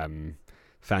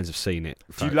 Fans have seen it.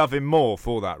 Do you love him more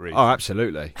for that reason? Oh,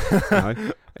 absolutely.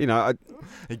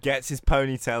 He gets his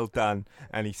ponytail done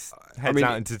and he heads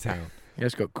out into town. He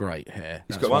has got great hair.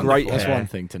 He's got great hair. That's one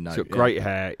thing to note. He's got great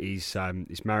hair. He's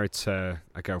married to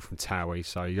a girl from Towie,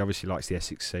 so he obviously likes the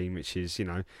Essex scene, which is,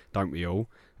 don't we all?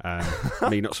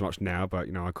 Me, not so much now, but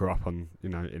I grew up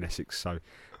in Essex, so.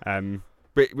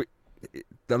 But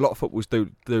a lot of footballers do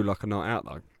like a night out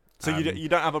though. So you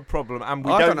don't have a problem, and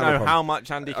we don't know how much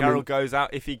Andy Carroll goes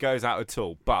out, if he goes out at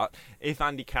all. But if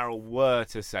Andy Carroll were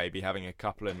to, say, be having a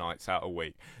couple of nights out a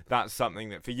week, that's something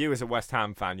that for you as a West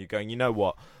Ham fan, you're going, you know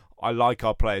what? I like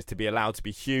our players to be allowed to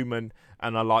be human,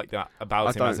 and I like that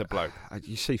about him as a bloke.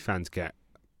 You see fans get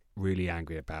really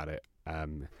angry about it.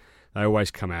 They always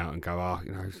come out and go, how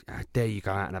dare you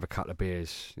go out and have a couple of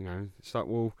beers? It's like,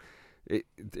 well,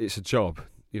 it's a job,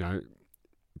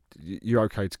 You're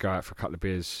okay to go out for a couple of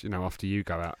beers, after you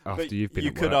go out, after you've been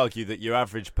at work. You could argue that your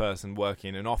average person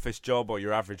working an office job, or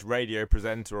your average radio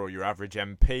presenter, or your average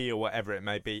MP, or whatever it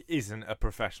may be, isn't a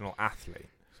professional athlete.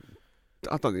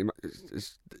 I don't think.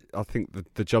 I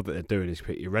think the job that they're doing is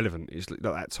pretty irrelevant. It's like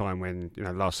that time when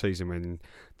last season when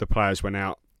the players went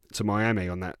out to Miami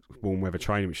on that warm weather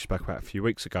training, which we spoke about a few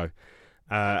weeks ago,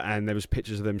 and there was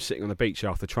pictures of them sitting on the beach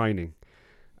after training,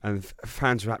 and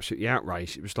fans were absolutely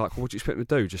outraged. It was like, well, what do you expect them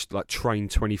to do? Just like train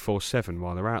 24/7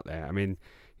 while they're out there? I mean,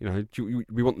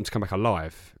 we want them to come back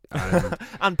alive.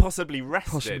 And possibly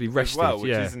rested as well,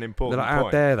 which is an important point. How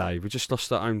dare they? We just lost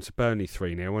at home to Burnley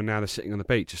 3-0, and now they're sitting on the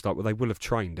beach. It's like, well, they will have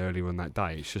trained earlier on that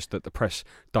day. It's just that the press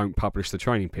don't publish the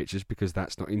training pictures because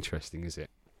that's not interesting, is it?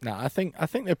 No, I think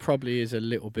there probably is a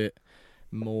little bit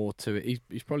more to it.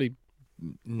 He's probably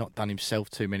not done himself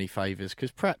too many favours,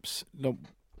 because perhaps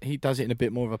he does it in a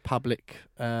bit more of a public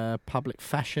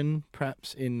fashion,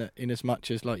 perhaps in as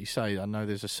much as, like you say, I know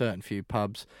there's a certain few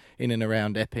pubs in and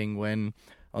around Epping when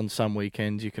on some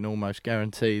weekends you can almost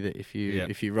guarantee that if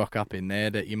you rock up in there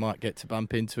that you might get to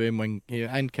bump into him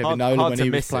and Kevin Nolan when he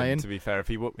was playing. To be fair, if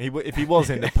he was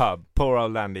in the pub, poor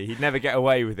old Landy, he'd never get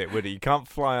away with it, would he? You can't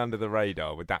fly under the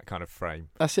radar with that kind of frame.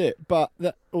 That's it. But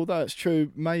although it's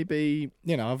true, maybe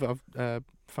I've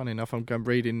funny enough, I'm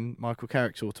reading Michael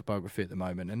Carrick's autobiography at the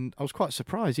moment, and I was quite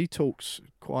surprised. He talks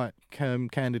quite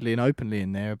candidly and openly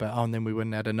in there about, and then we went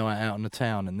and had a night out in the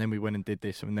town, and then we went and did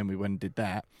this, and then we went and did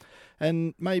that.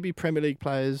 And maybe Premier League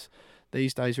players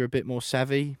these days are a bit more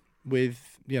savvy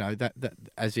with, that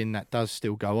as in that does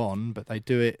still go on, but they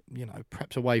do it,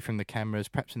 perhaps away from the cameras,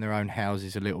 perhaps in their own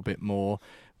houses a little bit more.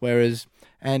 Whereas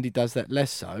Andy does that less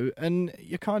so, and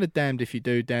you're kind of damned if you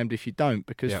do, damned if you don't,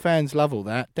 because fans love all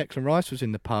that. Declan Rice was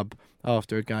in the pub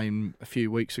after a game a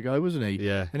few weeks ago, wasn't he?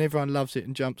 Yeah. And everyone loves it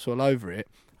and jumps all over it.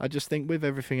 I just think with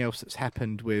everything else that's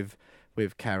happened with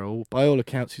Carroll, by all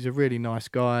accounts, he's a really nice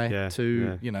guy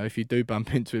if you do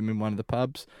bump into him in one of the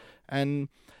pubs. And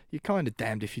you're kind of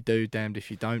damned if you do, damned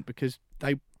if you don't, because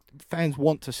fans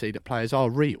want to see that players are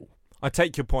real. I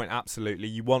take your point, absolutely.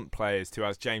 You want players to,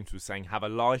 as James was saying, have a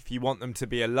life. You want them to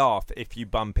be a laugh if you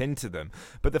bump into them.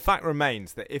 But the fact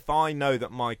remains that if I know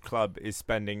that my club is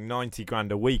spending 90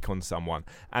 grand a week on someone,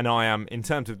 and I am, in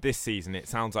terms of this season, it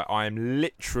sounds like I am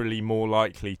literally more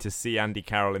likely to see Andy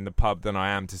Carroll in the pub than I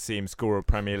am to see him score a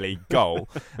Premier League goal.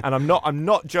 And I'm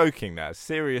not joking there.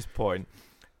 Serious point.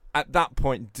 At that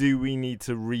point, do we need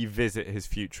to revisit his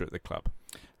future at the club?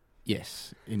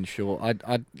 Yes, in short.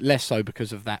 I'd less so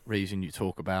because of that reason you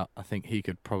talk about. I think he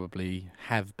could probably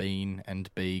have been and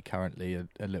be currently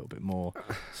a little bit more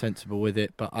sensible with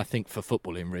it. But I think for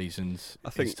footballing reasons,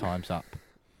 his time's up.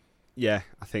 Yeah,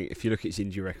 I think if you look at his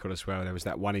injury record as well, there was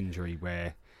that one injury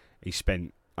where he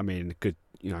spent, a good,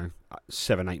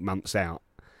 7-8 months out.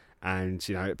 And,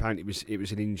 apparently it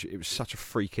was an injury. It was such a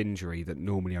freak injury that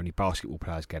normally only basketball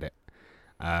players get it.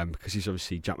 Because he's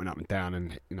obviously jumping up and down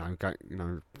and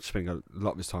spending a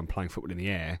lot of his time playing football in the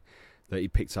air, that he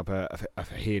picked up a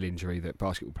heel injury that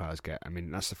basketball players get.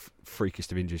 That's the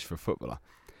freakiest of injuries for a footballer.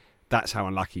 That's how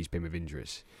unlucky he's been with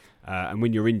injuries. And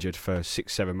when you're injured for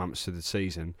 6-7 months of the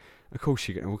season, of course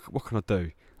you go, what can I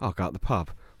do? I'll go out the pub.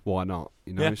 Why not?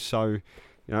 Yeah. So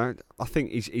I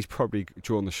think he's probably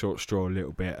drawn the short straw a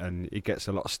little bit, and he gets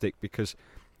a lot of stick because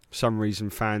for some reason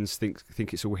fans think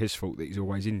it's all his fault that he's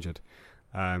always injured.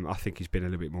 I think he's been a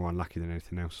little bit more unlucky than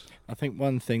anything else. I think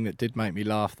one thing that did make me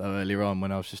laugh though earlier on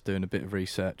when I was just doing a bit of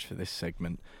research for this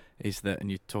segment is that,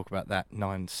 and you talk about that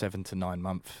 7 to 9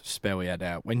 month spell he had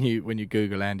out. When you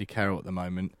Google Andy Carroll at the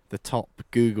moment, the top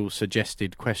Google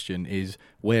suggested question is,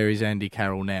 where is Andy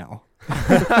Carroll now?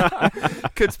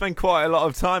 Could spend quite a lot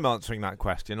of time answering that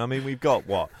question. We've got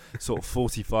sort of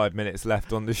 45 minutes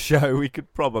left on the show. We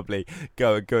could probably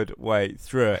go a good way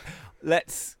through it.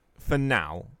 Let's, for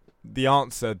now,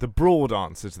 the broad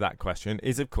answer to that question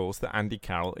is, of course, that Andy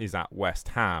Carroll is at West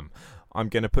Ham. I'm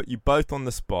going to put you both on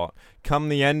the spot. Come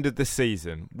the end of the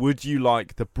season, would you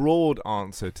like the broad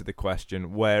answer to the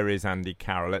question, where is Andy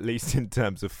Carroll, at least in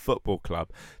terms of football club,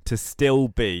 to still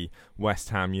be West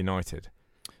Ham United?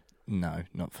 No,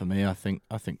 not for me. I think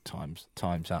time's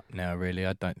up now, really.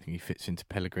 I don't think he fits into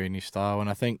Pellegrini's style, and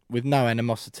I think with no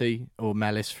animosity or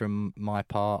malice from my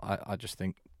part, I just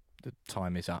think the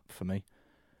time is up for me.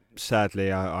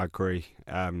 Sadly, I agree.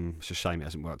 It's a shame it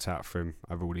hasn't worked out for him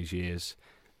over all these years.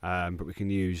 But we can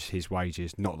use his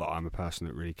wages. Not that I'm a person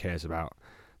that really cares about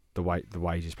the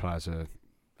wages players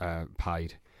are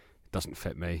paid. It doesn't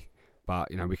fit me. But,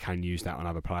 we can use that on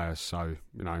other players. So,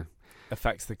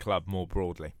 affects the club more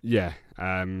broadly. Yeah.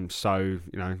 Thanks,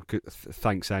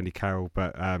 Andy Carroll.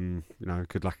 But,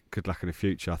 good luck in the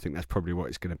future. I think that's probably what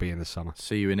it's going to be in the summer.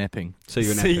 See you in Epping. See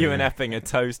you in Epping. A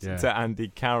toast to Andy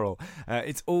Carroll.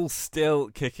 It's all still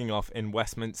kicking off in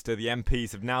Westminster. The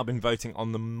MPs have now been voting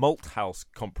on the Malthouse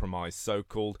Compromise,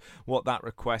 so-called. What that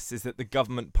requests is that the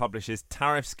government publishes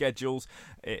tariff schedules.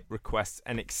 It requests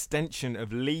an extension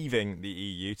of leaving the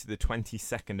EU to the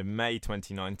 22nd of May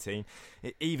 2019.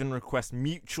 It even requests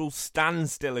mutual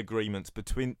standstill agreements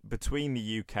between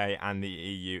the UK and the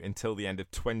EU until the end of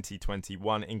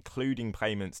 2021, including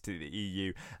payments to the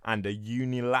EU and a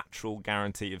unilateral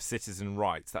guarantee of citizen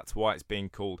rights. That's why it's being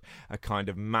called a kind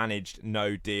of managed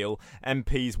no deal.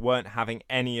 MPs weren't having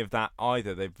any of that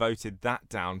either. They voted that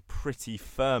down pretty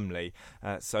firmly.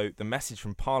 So the message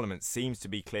from Parliament seems to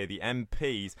be clear. The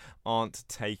MPs aren't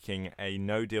taking a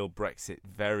no deal Brexit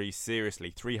very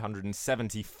seriously.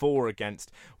 374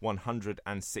 against,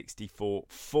 164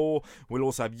 for. We'll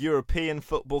also have European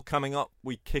football coming up.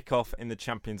 We kick off in the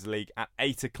Champions League at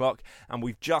 8 o'clock, and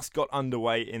we've just got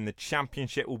underway in the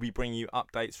Championship. We'll be bringing you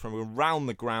updates from around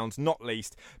the grounds, not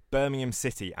least Birmingham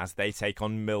City as they take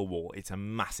on Millwall. It's a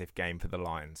massive game for the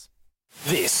Lions.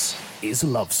 This is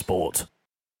Love Sport.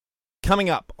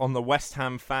 Coming up on the West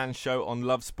Ham Fan Show on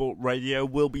Love Sport Radio,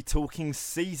 we'll be talking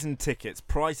season tickets.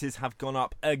 Prices have gone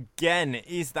up again.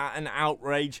 Is that an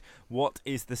outrage? What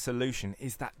is the solution?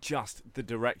 Is that just the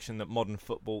direction that modern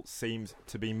football seems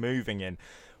to be moving in?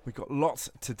 We've got lots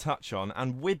to touch on.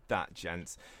 And with that,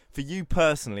 gents, for you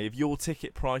personally, have your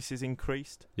ticket prices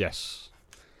increased? Yes.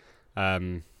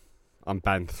 I'm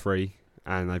band 3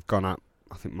 and they've gone up.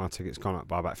 I think my ticket's gone up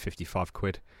by about 55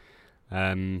 quid.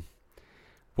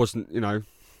 Wasn't,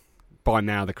 by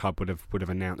now the club would have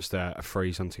announced a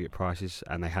freeze on ticket prices,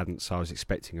 and they hadn't, so I was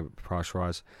expecting a price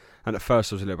rise. And at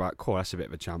first I was a little bit like, cool, that's a bit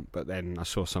of a jump, but then I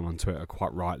saw someone on Twitter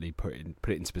quite rightly put it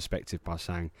into perspective by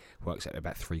saying it works out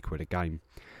about £3 a game.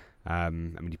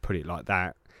 And when you put it like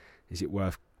that, is it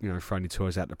worth throwing your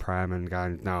toys out the pram and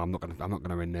going, no, I'm not going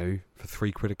to renew for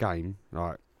 £3 a game?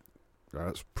 Like,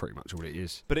 that's pretty much all it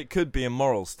is. But it could be a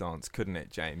moral stance, couldn't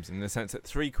it, James? In the sense that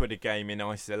 £3 a game in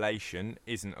isolation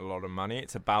isn't a lot of money.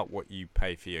 It's about what you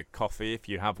pay for your coffee if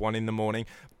you have one in the morning.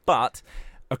 But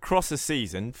across a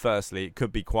season, firstly, it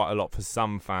could be quite a lot for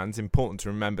some fans. Important to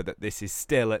remember that this is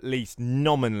still at least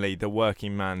nominally the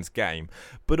working man's game.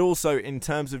 But also in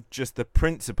terms of just the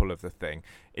principle of the thing,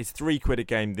 it's £3 a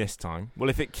game this time. Well,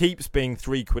 if it keeps being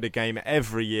 £3 a game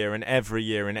every year and every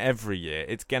year and every year,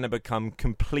 it's going to become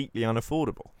completely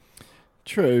unaffordable.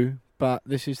 True, but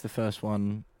this is the first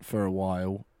one for a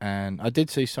while, and I did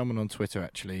see someone on Twitter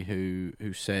actually who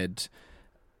said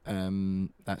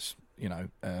that's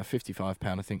 £55.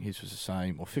 I think his was the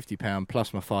same, or £50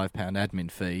 plus my £5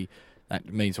 admin fee.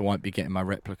 That means I won't be getting my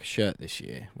replica shirt this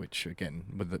year. Which again,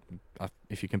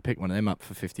 if you can pick one of them up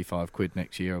for £55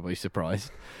 next year, I'll be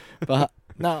surprised. But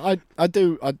no, I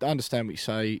understand what you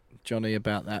say, Johnny,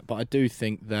 about that. But I do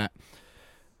think that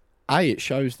it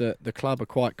shows that the club are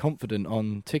quite confident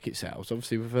on ticket sales.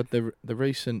 Obviously, we've had the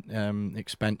recent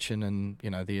expansion and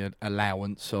the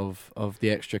allowance of the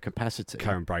extra capacity.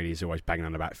 Karen Brady's always banging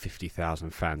on about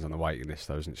 50,000 fans on the waiting list,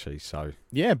 though, isn't she? So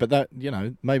yeah, but that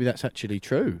maybe that's actually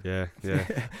true. Yeah.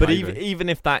 But even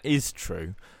if that is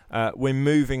true, we're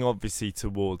moving obviously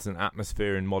towards an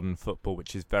atmosphere in modern football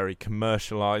which is very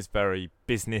commercialised, very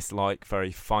business-like,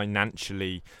 very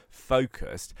financially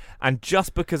focused. And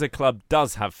just because a club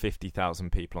does have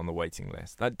 50,000 people on the waiting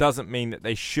list, that doesn't mean that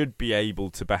they should be able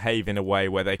to behave in a way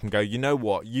where they can go, you know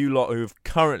what, you lot who've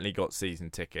currently got season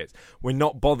tickets, we're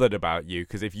not bothered about you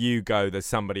because if you go, there's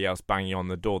somebody else banging on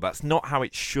the door. That's not how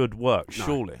it should work,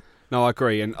 surely. No, I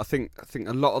agree, and I think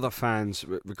a lot of the fans,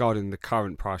 regarding the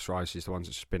current price rises, the ones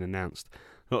that's just been announced,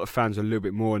 a lot of fans are a little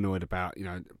bit more annoyed about,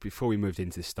 before we moved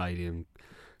into the stadium,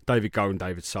 David Gold and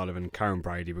David Sullivan, Karen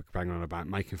Brady were banging on about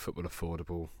making football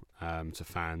affordable to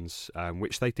fans,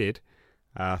 which they did.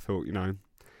 I thought,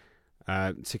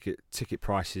 ticket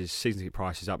prices, season ticket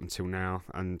prices up until now,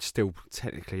 and still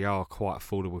technically are quite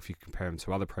affordable if you compare them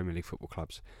to other Premier League football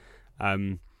clubs.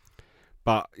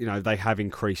 But they have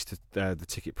increased the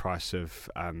ticket price of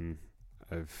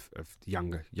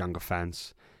younger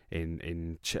fans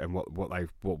in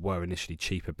what were initially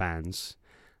cheaper bands.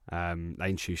 They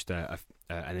introduced an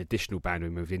additional band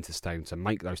when we moved into the stadium to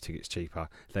make those tickets cheaper.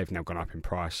 They've now gone up in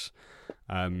price.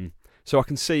 So I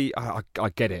can see, I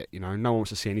get it. No one wants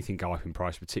to see anything go up in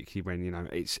price, particularly when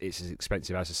it's as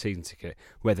expensive as a season ticket,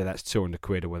 whether that's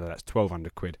 £200 or whether that's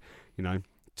 £1,200.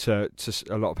 To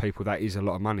a lot of people, that is a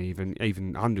lot of money. Even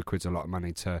 £100's a lot of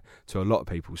money to a lot of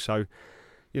people. So,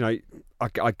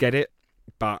 I get it,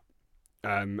 but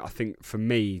I think for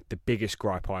me, the biggest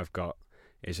gripe I've got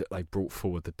is that they brought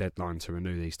forward the deadline to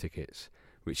renew these tickets,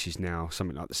 which is now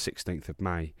something like the 16th of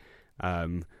May.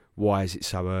 Why is it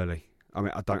so early? I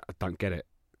mean, I don't get it.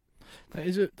 That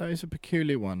is a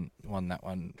peculiar one.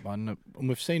 And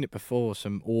we've seen it before.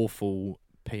 Some awful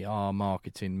PR,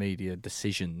 marketing, media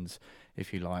decisions,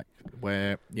 if you like,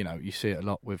 where you see it a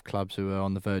lot with clubs who are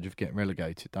on the verge of getting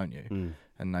relegated, don't you?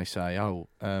 And they say,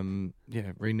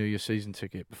 renew your season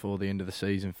ticket before the end of the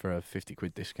season for a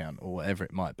 £50 discount or whatever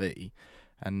it might be.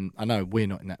 And I know we're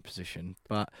not in that position,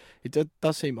 but it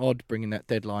does seem odd bringing that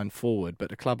deadline forward. But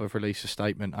the club have released a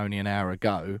statement only an hour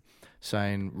ago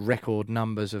saying record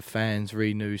numbers of fans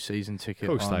renew season ticket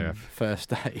on first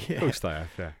day. Of course they have,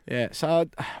 yeah. Yeah, so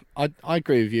I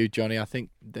agree with you, Johnny. I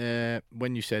think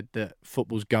when you said that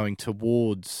football's going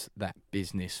towards that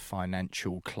business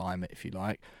financial climate, if you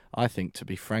like, I think, to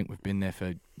be frank, we've been there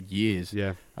for years.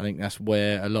 Yeah. I think that's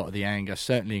where a lot of the anger,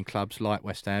 certainly in clubs like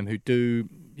West Ham, who do,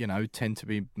 tend to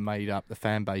be made up, the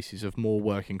fan bases of more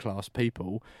working class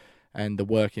people, and the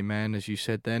working man, as you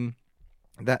said then,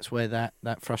 that's where that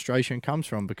frustration comes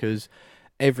from, because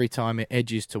every time it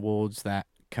edges towards that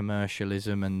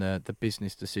commercialism and the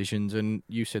business decisions, and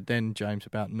you said then, James,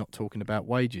 about not talking about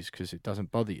wages because it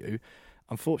doesn't bother you.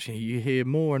 Unfortunately, you hear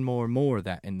more and more and more of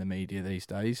that in the media these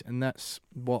days, and that's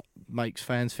what makes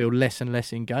fans feel less and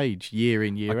less engaged year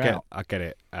in, year out. I get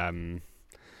it. And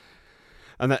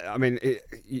that, I mean,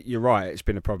 you're right, it's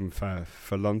been a problem for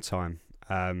a long time.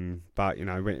 But,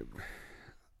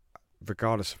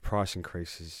 regardless of price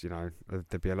increases,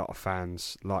 there'd be a lot of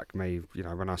fans like me,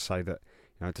 when I say that,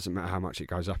 it doesn't matter how much it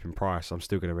goes up in price, I'm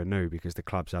still going to renew because the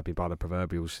club's had me by the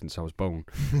provincials since I was born.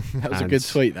 That was a good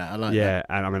tweet, that. I like that. Yeah,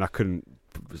 and I mean, I couldn't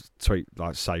say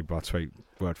by tweet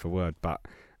word for word, but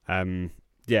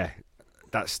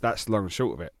that's long and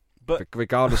short of it. But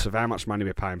regardless of how much money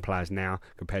we're paying players now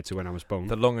compared to when I was born.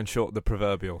 The long and short of the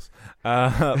proverbials.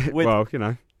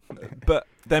 But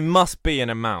there must be an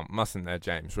amount, mustn't there,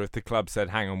 James, where if the club said,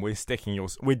 hang on, we're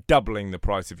doubling the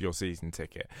price of your season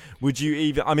ticket, would you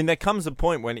even... I mean, there comes a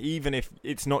point when even if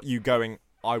it's not you going,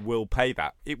 I will pay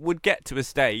that, it would get to a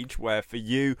stage where for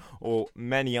you or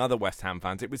many other West Ham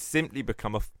fans, it would simply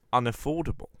become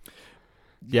unaffordable.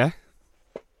 Yeah.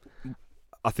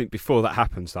 I think before that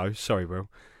happens, though, sorry, Will,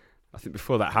 I think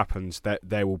before that happens,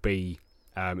 there will be...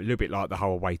 a little bit like the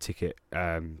whole away ticket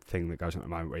thing that goes on at the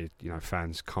moment, where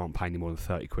fans can't pay any more than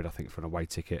 £30, I think, for an away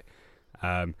ticket.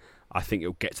 I think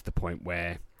it'll get to the point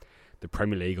where the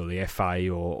Premier League or the FA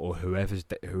or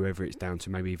whoever it's down to,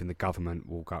 maybe even the government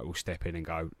will step in and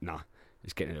go, no,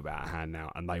 is getting a little bit out of hand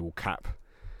now, and they will cap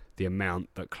the amount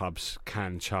that clubs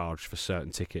can charge for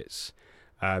certain tickets.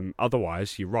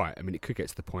 Otherwise, you're right. I mean, it could get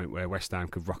to the point where West Ham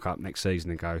could rock up next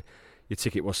season and go, your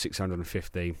ticket was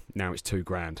 $650, now it's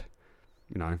 $2,000.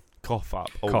 You know, cough up,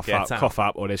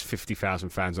 or there's 50,000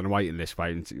 fans on a waiting list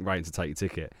waiting to take your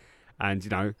ticket. And, you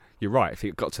know, you're right. If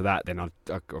it got to that, then I'd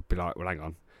be like, well, hang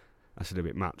on, that's a little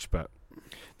bit much. But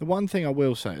the one thing I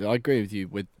will say, I agree with you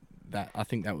with that. I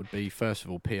think that would be, first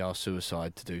of all, PR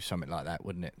suicide to do something like that,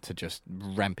 wouldn't it? To just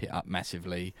ramp it up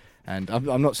massively. And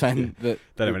I'm not saying that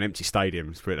they'd have an empty stadium,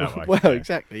 let's put it that way. Well,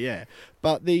 exactly, yeah.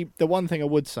 But the one thing I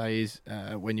would say is,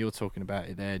 when you're talking about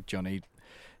it there, Johnny,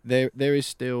 there is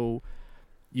still,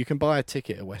 you can buy a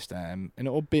ticket at West Ham, and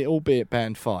albeit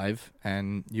band 5,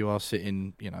 and you are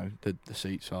sitting, you know, the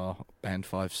seats are band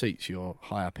 5 seats. You're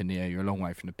high up in the air. You're a long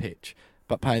way from the pitch,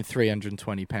 but paying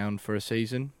 £320 for a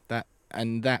season, that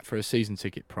for a season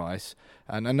ticket price.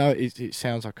 And I know it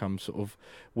sounds like I'm sort of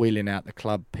wheeling out the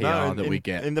club PR we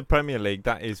get. In the Premier League,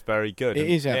 that is very good. It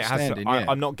is outstanding,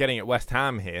 I'm not getting at West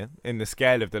Ham here. In the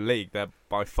scale of the league, they're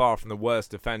by far from the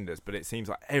worst defenders, but it seems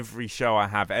like every show I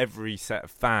have, every set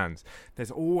of fans,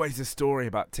 there's always a story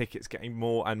about tickets getting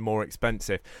more and more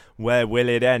expensive. Where will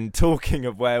it end? Talking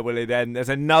of where will it end, there's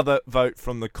another vote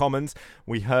from the Commons.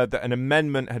 We heard that an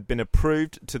amendment had been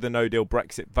approved to the no-deal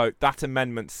Brexit vote. That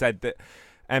amendment said that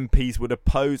MPs would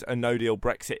oppose a no-deal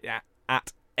Brexit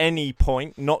at any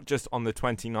point, not just on the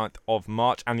 29th of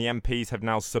March, and the MPs have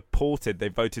now supported. They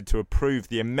voted to approve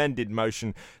the amended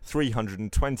motion,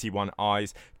 321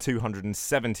 ayes,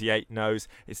 278 noes.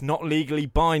 It's not legally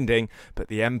binding, but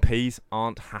the MPs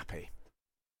aren't happy.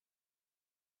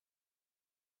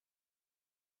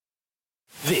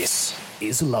 This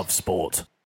is Love Sport.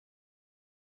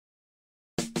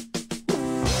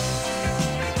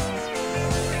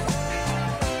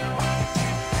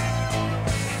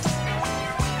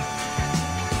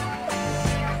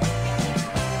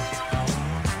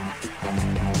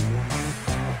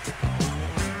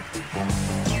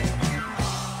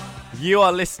 You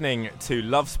are listening to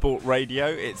Love Sport Radio.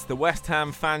 It's the West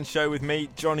Ham fan show with me,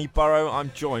 Johnny Burrow.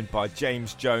 I'm joined by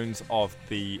James Jones of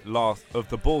the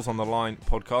Balls on the Line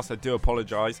podcast. I do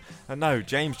apologise. No,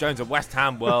 James Jones of West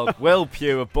Ham World, Will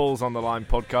Pugh of Balls on the Line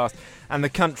podcast. And the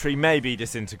country may be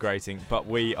disintegrating, but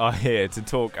we are here to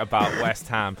talk about West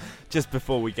Ham. Just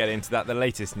before we get into that, the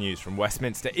latest news from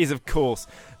Westminster is, of course,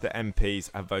 that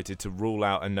MPs have voted to rule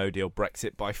out a no-deal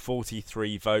Brexit by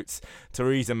 43 votes.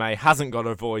 Theresa May hasn't got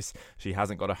a voice. She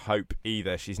hasn't got a hope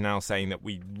either. She's now saying that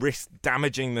we risk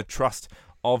damaging the trust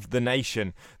of the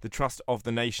nation. The trust of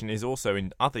the nation is also,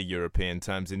 in other European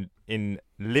terms, in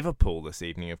Liverpool this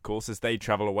evening, of course, as they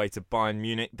travel away to Bayern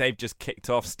Munich. They've just kicked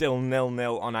off, still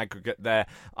 0-0 on aggregate there.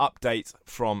 Updates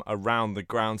from around the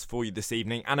grounds for you this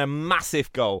evening, and a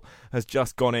massive goal has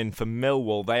just gone in for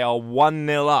Millwall. They are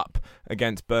 1-0 up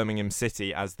against Birmingham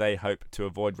City as they hope to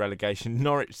avoid relegation.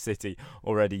 Norwich City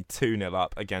already 2-0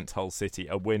 up against Hull City.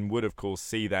 A win would, of course,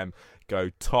 see them go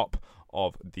top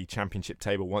of the Championship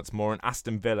table once more, and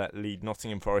Aston Villa lead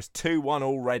Nottingham Forest 2-1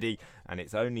 already, and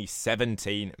it's only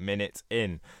 17 minutes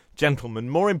in. Gentlemen,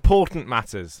 more important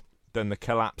matters than the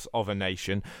collapse of a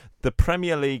nation, the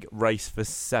Premier League race for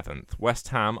 7th. West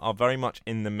Ham are very much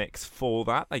in the mix for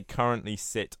that. They currently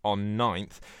sit on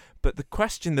 9th, but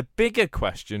the bigger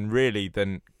question really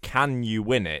than can you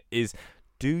win it is,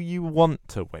 do you want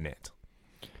to win it?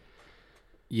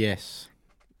 Yes.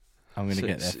 I'm going to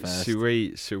get there first.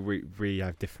 So we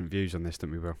have different views on this, don't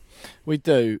we, Will? We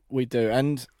do.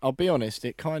 And I'll be honest,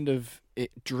 it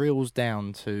drills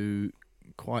down to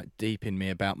quite deep in me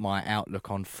about my outlook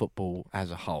on football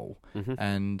as a whole. Mm-hmm.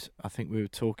 And I think we were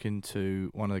talking to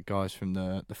one of the guys from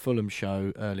the Fulham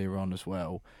show earlier on as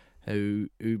well, who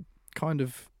kind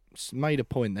of made a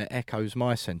point that echoes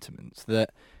my sentiments,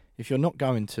 that if you're not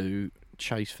going to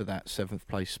chase for that 7th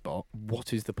place spot,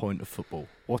 what is the point of football?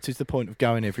 What is the point of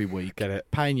going every week,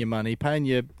 paying your money, paying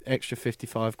your extra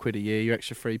 55 quid a year, your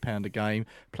extra £3 a game,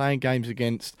 playing games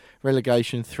against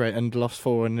relegation threat and lost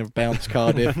 4 and have bounced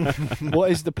Cardiff? What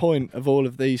is the point of all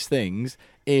of these things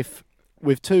if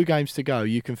with 2 games to go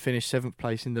you can finish 7th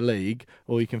place in the league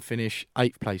or you can finish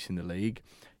 8th place in the league?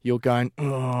 You're going,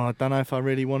 I don't know if I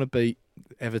really want to beat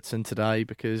Everton today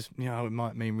because, you know, it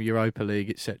might mean Europa League,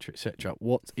 etc., etc.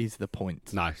 What is the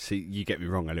point? No, see, you get me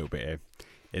wrong a little bit here,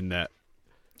 in that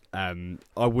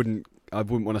I wouldn't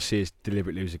want to see us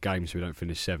deliberately lose a game so we don't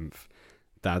finish 7th.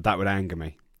 That would anger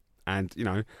me. And, you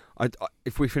know,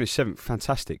 if we finish 7th,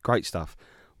 fantastic, great stuff.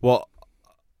 What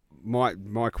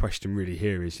my question really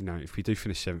here is, if we do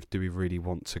finish 7th, do we really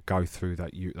want to go through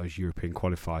those European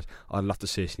qualifiers? I'd love to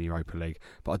see us in the Europa League,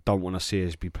 but I don't want to see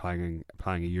us be playing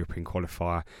a European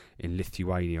qualifier in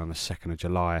Lithuania on the 2nd of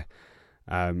July.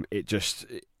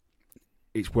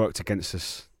 It's worked against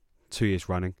us 2 years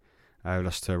running.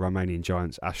 Lost to Romanian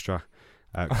giants Astra.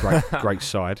 Great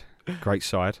side.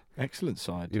 Excellent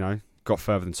side. Got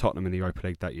further than Tottenham in the Europa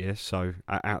League that year, so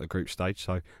out the group stage.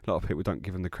 So a lot of people don't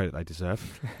give them the credit they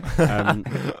deserve. A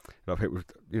lot of people,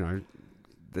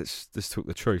 let's talk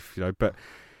the truth, But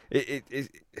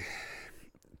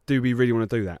do we really want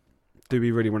to do that? Do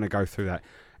we really want to go through that?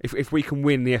 If we can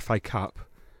win the FA Cup,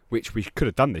 which we could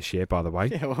have done this year, by the way.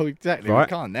 Yeah, well, exactly. Right? We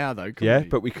can't now, though. Yeah, we?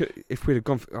 But we could if we'd have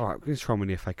gone. All right, we're going to try and win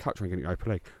the FA Cup, try and get the Europa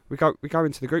League. We go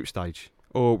into the group stage,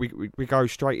 or we go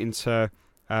straight into.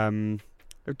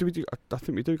 Do we do? I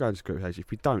think we do go into group stage.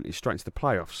 If we don't, it's straight into the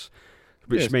playoffs,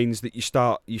 which means that you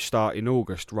start in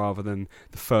August rather than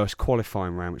the first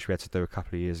qualifying round, which we had to do a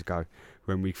couple of years ago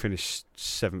when we finished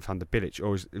 7th under Bilic. Or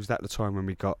was that the time when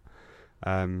we got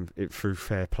it through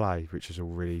fair play, which is all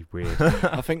really weird.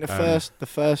 I think the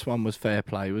first one was fair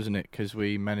play, wasn't it? Because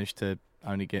we managed to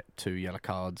only get 2 yellow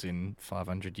cards in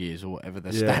 500 years or whatever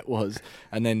the stat was,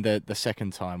 and then the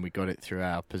second time we got it through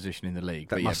our position in the league.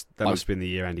 That must have been the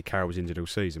year Andy Carroll was injured all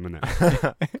season, wasn't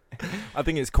it? I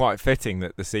think it's quite fitting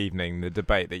that this evening the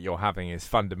debate that you're having is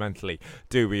fundamentally,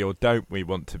 do we or don't we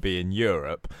want to be in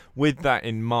Europe? With that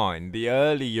in mind, the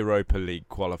early Europa League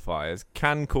qualifiers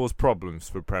can cause problems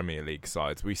for Premier League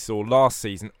sides. We saw last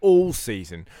season, all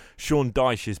season, Sean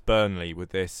Dyche's Burnley with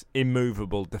this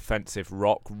immovable defensive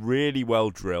rock, really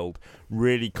well drilled,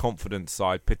 really confident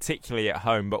side, particularly at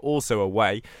home but also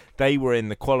away. They were in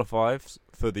the qualifiers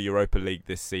for the Europa League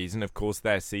this season. Of course,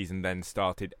 their season then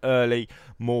started early,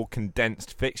 more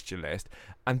condensed fixture list,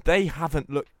 and they haven't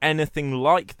looked anything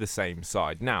like the same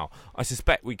side. Now, I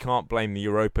suspect we can't blame the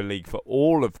Europa League for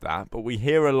all of that, but we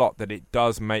hear a lot that it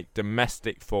does make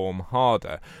domestic form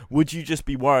harder. Would you just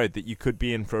be worried that you could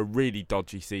be in for a really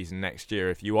dodgy season next year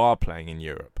if you are playing in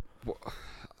Europe? Well,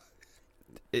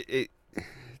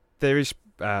 there is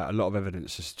a lot of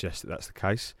evidence to suggest that that's the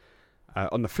case.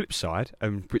 On the flip side,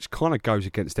 which kind of goes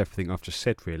against everything I've just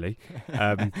said, really,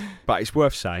 but it's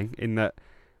worth saying in that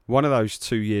one of those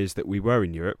 2 years that we were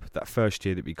in Europe, that first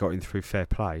year that we got in through fair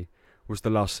play, was the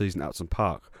last season at Upton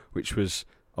Park, which was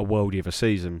a worldie of a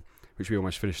season, which we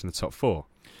almost finished in the top 4.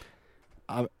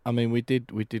 I mean, we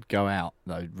did go out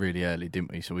though really early,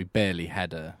 didn't we? So we barely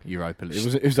had a Europa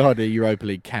League. It was hardly a Europa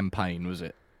League campaign, was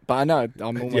it? But I know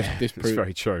I'm almost disproved. It's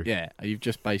very true. Yeah, you've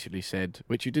just basically said,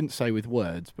 which you didn't say with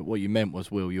words, but what you meant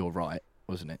was, Will, you're right,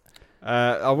 wasn't it?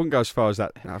 I wouldn't go as far as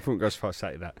that. I wouldn't go as far as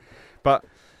saying that. But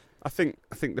I think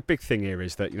the big thing here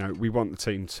is that we want the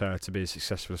team to be as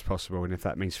successful as possible, and if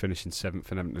that means finishing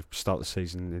 7th and having to start the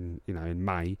season in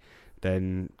May,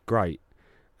 then great.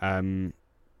 I'm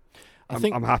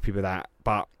happy with that,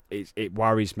 but it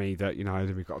worries me that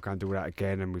we've got to go and do that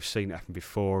again, and we've seen it happen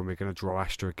before, and we're going to draw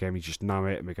Astra again. We just know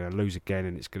it, and we're going to lose again,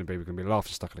 and we're going to be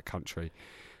laughing stuck in the country.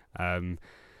 Are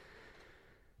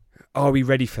we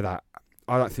ready for that?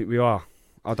 I don't think we are.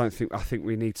 I think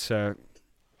we need to.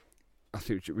 I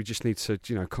think we just need to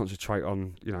concentrate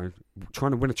on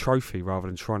trying to win a trophy rather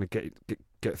than trying to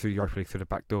get through the Europa League through the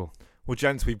back door. Well,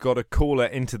 gents, we've got a caller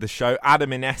into the show.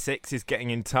 Adam in Essex is getting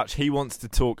in touch. He wants to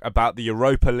talk about the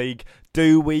Europa League.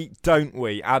 Do we, don't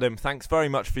we? Adam, thanks very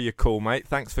much for your call, mate.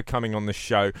 Thanks for coming on the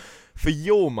show. For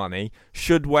your money,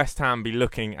 should West Ham be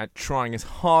looking at trying as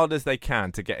hard as they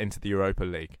can to get into the Europa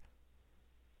League?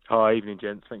 Hi, evening,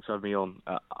 gents. Thanks for having me on.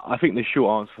 I think the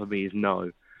short answer for me is no.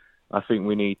 I think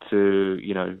we need to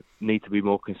be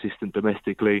more consistent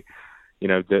domestically.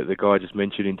 The guy just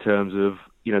mentioned in terms of,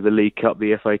 the League Cup,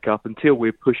 the FA Cup, until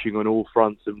we're pushing on all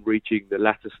fronts and reaching the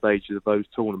latter stages of those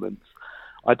tournaments,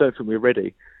 I don't think we're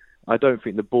ready. I don't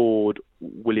think the board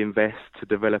will invest to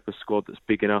develop a squad that's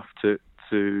big enough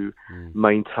to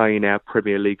maintain our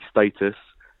Premier League status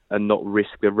and not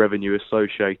risk the revenue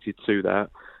associated to that,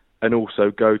 and also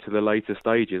go to the later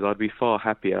stages. I'd be far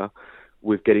happier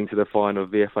with getting to the final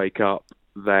of the FA Cup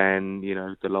than,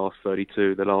 the last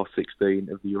 32, the last 16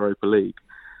 of the Europa League.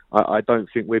 I don't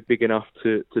think we're big enough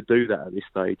to do that at this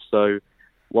stage. So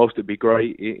whilst it'd be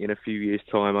great in a few years'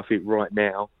 time, I think right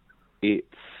now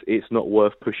it's not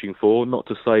worth pushing for. Not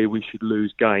to say we should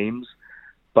lose games,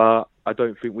 but I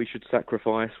don't think we should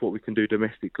sacrifice what we can do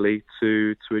domestically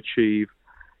to achieve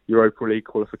Europa League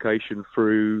qualification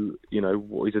through,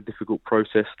 what is a difficult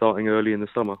process starting early in the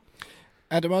summer.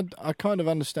 Adam, I kind of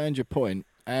understand your point.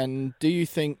 And do you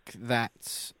think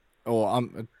that or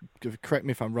correct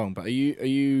me if I'm wrong, but are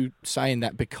you saying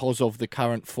that because of the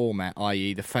current format,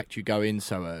 i.e. the fact you go in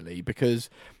so early? Because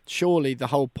surely the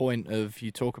whole point of,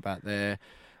 you talk about there,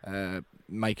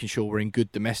 making sure we're in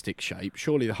good domestic shape,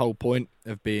 surely the whole point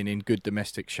of being in good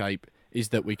domestic shape is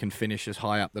that we can finish as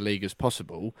high up the league as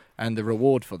possible, and the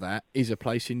reward for that is a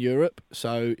place in Europe.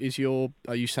 So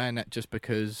are you saying that just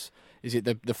because, is it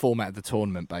the format of the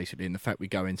tournament basically, and the fact we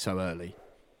go in so early?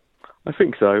 I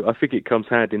think so. I think it comes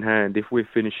hand in hand. If we're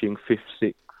finishing 5th,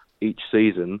 6th each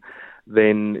season,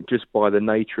 then just by the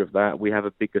nature of that, we have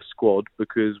a bigger squad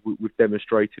because we've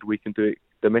demonstrated we can do it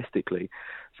domestically.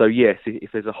 So yes,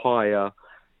 if there's a higher,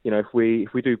 if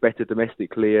we do better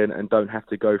domestically and don't have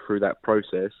to go through that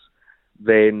process,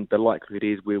 then the likelihood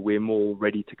is we're more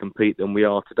ready to compete than we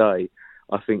are today.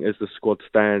 I think as the squad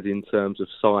stands in terms of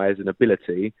size and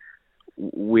ability,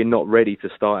 we're not ready to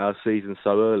start our season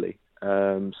so early.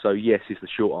 So yes is the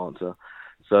short answer.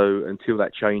 So until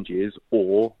that changes,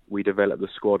 or we develop the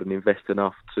squad and invest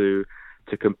enough to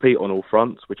compete on all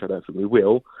fronts, which I don't think we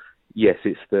will, yes,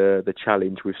 it's the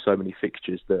challenge with so many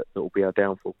fixtures that will be our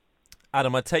downfall.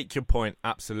 Adam, I take your point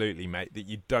absolutely, mate, that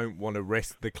you don't want to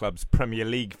risk the club's Premier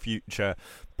League future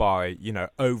by,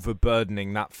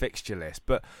 overburdening that fixture list.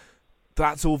 But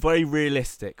that's all very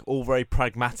realistic, all very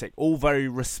pragmatic, all very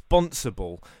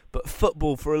responsible. But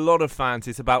football, for a lot of fans,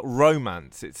 is about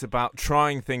romance. It's about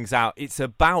trying things out. It's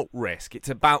about risk. It's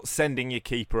about sending your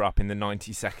keeper up in the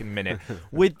 92nd minute.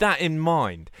 With that in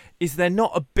mind, is there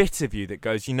not a bit of you that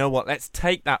goes, you know what, let's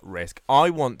take that risk. I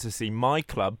want to see my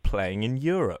club playing in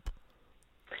Europe?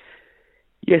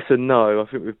 Yes and no. I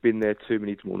think we've been there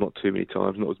not too many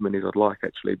times, not as many as I'd like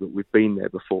actually, but we've been there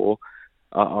before.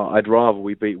 I'd rather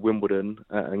we beat Wimbledon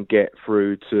and get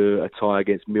through to a tie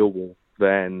against Millwall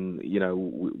than,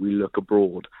 we look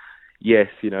abroad. Yes,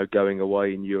 going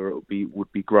away in Europe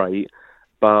would be great,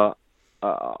 but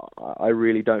I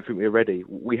really don't think we're ready.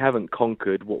 We haven't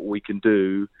conquered what we can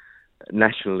do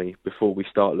nationally before we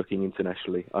start looking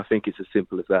internationally. I think it's as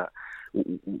simple as that.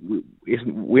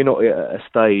 We're not at a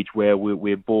stage where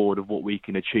we're bored of what we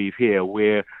can achieve here.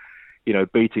 We're,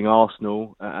 beating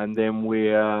Arsenal, and then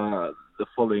we're the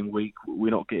following week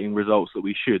we're not getting results that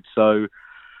we should. So,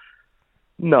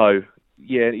 no,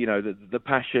 the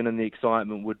passion and the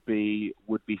excitement would be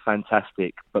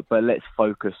fantastic, but let's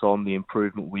focus on the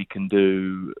improvement we can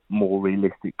do more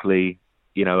realistically,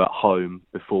 at home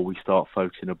before we start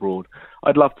focusing abroad.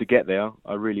 I'd love to get there,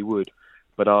 I really would.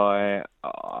 But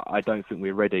I don't think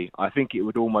we're ready. I think it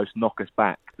would almost knock us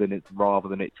back rather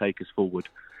than it take us forward,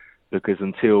 because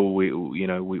until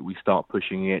we start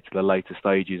pushing it to the later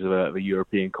stages of a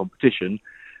European competition,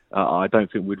 I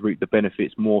don't think we'd reap the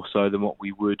benefits more so than what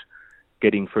we would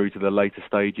getting through to the later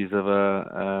stages of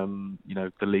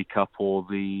the League Cup or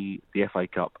the FA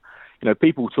Cup.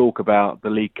 People talk about the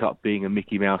League Cup being a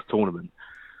Mickey Mouse tournament.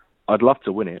 I'd love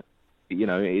to win it.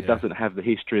 It doesn't have the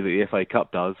history that the FA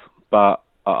Cup does, but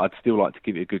I'd still like to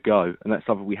give it a good go, and that's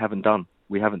something we haven't done.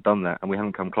 We haven't done that, and we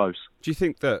haven't come close. Do you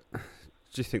think that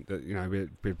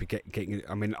we're getting?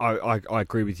 I mean, I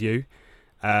agree with you,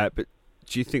 but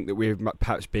do you think that we're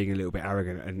perhaps being a little bit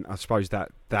arrogant? And I suppose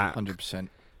that 100%.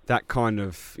 That kind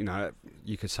of,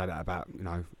 you could say that about,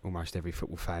 almost every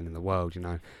football fan in the world,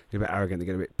 they're a bit arrogant, they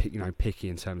get a bit, picky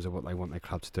in terms of what they want their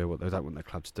club to do, what they don't want their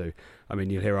club to do. I mean,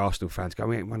 you'll hear Arsenal fans go,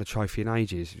 we haven't won a trophy in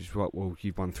ages. It's like, well,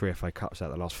 you've won 3 FA Cups out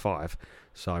of the last 5,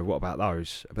 so what about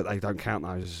those? But they don't count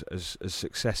those as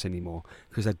success anymore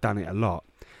because they've done it a lot.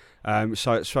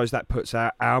 So I suppose that puts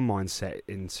our mindset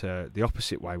into the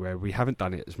opposite way, where we haven't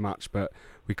done it as much, but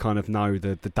we kind of know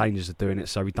the dangers of doing it,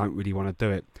 so we don't really want to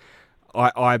do it.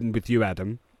 I'm with you,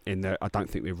 Adam, in that I don't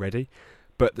think we're ready.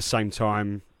 But at the same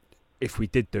time, if we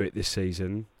did do it this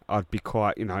season, I'd be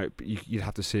quite, you'd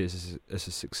have to see it as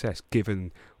a success,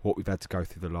 given what we've had to go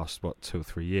through the last, 2 or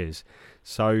 3 years.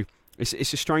 So it's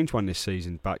a strange one this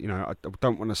season, but, I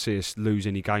don't want to see us lose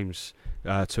any games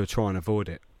to try and avoid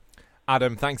it.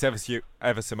 Adam, thanks ever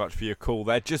so much for your call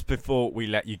there. Just before we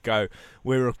let you go,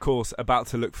 we're of course about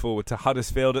to look forward to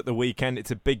Huddersfield at the weekend.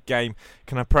 It's a big game.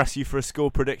 Can I press you for a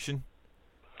score prediction?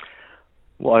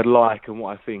 What I'd like and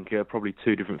what I think are probably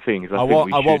 2 different things. I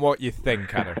want what you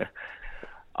think, Adam.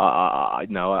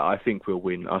 I think we'll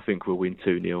win. I think we'll win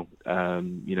 2-0.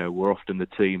 We're often the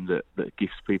team that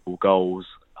gives people goals.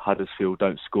 Huddersfield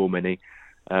don't score many,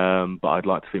 but I'd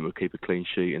like to think we'll keep a clean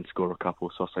sheet and score a couple,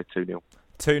 so I'll say 2-0.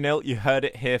 2-0, you heard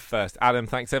it here first. Adam,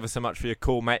 thanks ever so much for your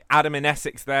call, mate. Adam in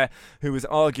Essex there, who was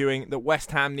arguing that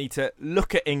West Ham need to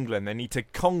look at England. They need to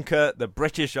conquer the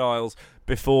British Isles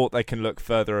before they can look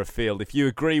further afield. If you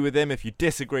agree with him, if you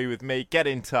disagree with me, get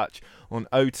in touch on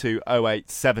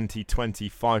 0208 70 20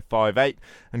 558.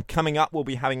 And coming up, we'll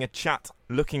be having a chat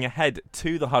looking ahead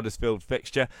to the Huddersfield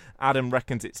fixture. Adam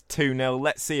reckons it's 2-0.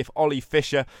 Let's see if Ollie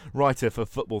Fisher, writer for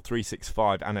Football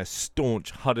 365 and a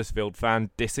staunch Huddersfield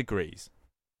fan, disagrees.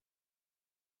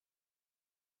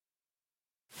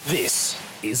 This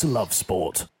is Love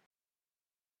Sport.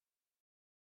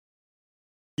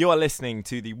 You are listening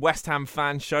to the West Ham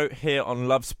Fan Show here on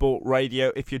Love Sport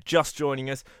Radio. If you're just joining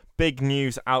us, big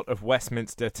news out of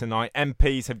Westminster tonight.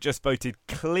 MPs have just voted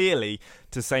clearly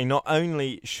to say not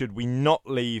only should we not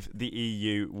leave the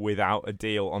EU without a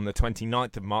deal on the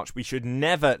 29th of March, we should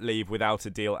never leave without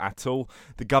a deal at all.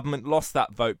 The government lost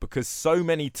that vote because so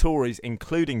many Tories,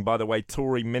 including, by the way,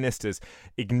 Tory ministers,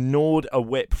 ignored a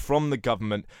whip from the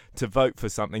government to vote for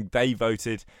something. They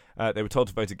voted. They were told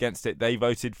to vote against it. They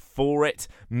voted for it.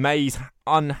 May's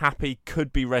unhappy,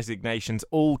 could be resignations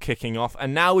all kicking off.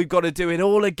 And now we've got to do it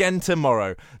all again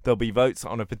tomorrow. There'll be votes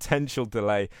on a potential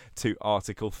delay to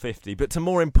Article 50. But to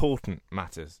more important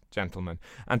matters, gentlemen,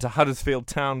 and to Huddersfield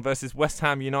Town versus West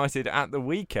Ham United at the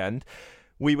weekend,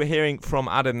 we were hearing from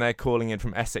Adam there, calling in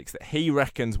from Essex, that he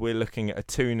reckons we're looking at a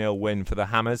 2-0 win for the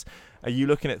Hammers. Are you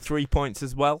looking at 3 points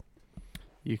as well?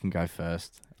 You can go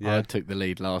first. Yeah. I took the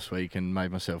lead last week and made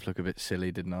myself look a bit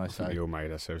silly, didn't I? We all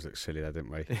made ourselves look silly there,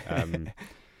 didn't we?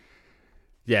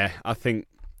 Yeah, I think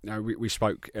we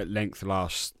spoke at length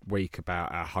last week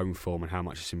about our home form and how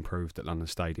much it's improved at London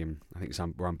Stadium. I think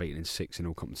we're unbeaten in 6 in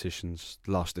all competitions.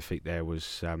 The last defeat there was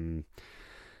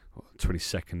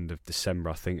 22nd of December,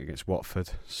 I think, against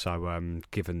Watford. So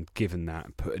given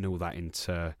that, putting all that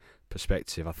into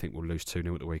perspective, I think we'll lose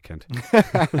 2-0 at the weekend.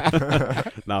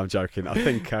 No, I'm joking.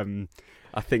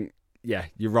 I think, yeah,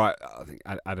 you're right. I think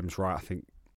Adam's right. I think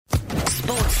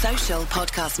Sports Social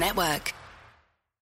Podcast Network.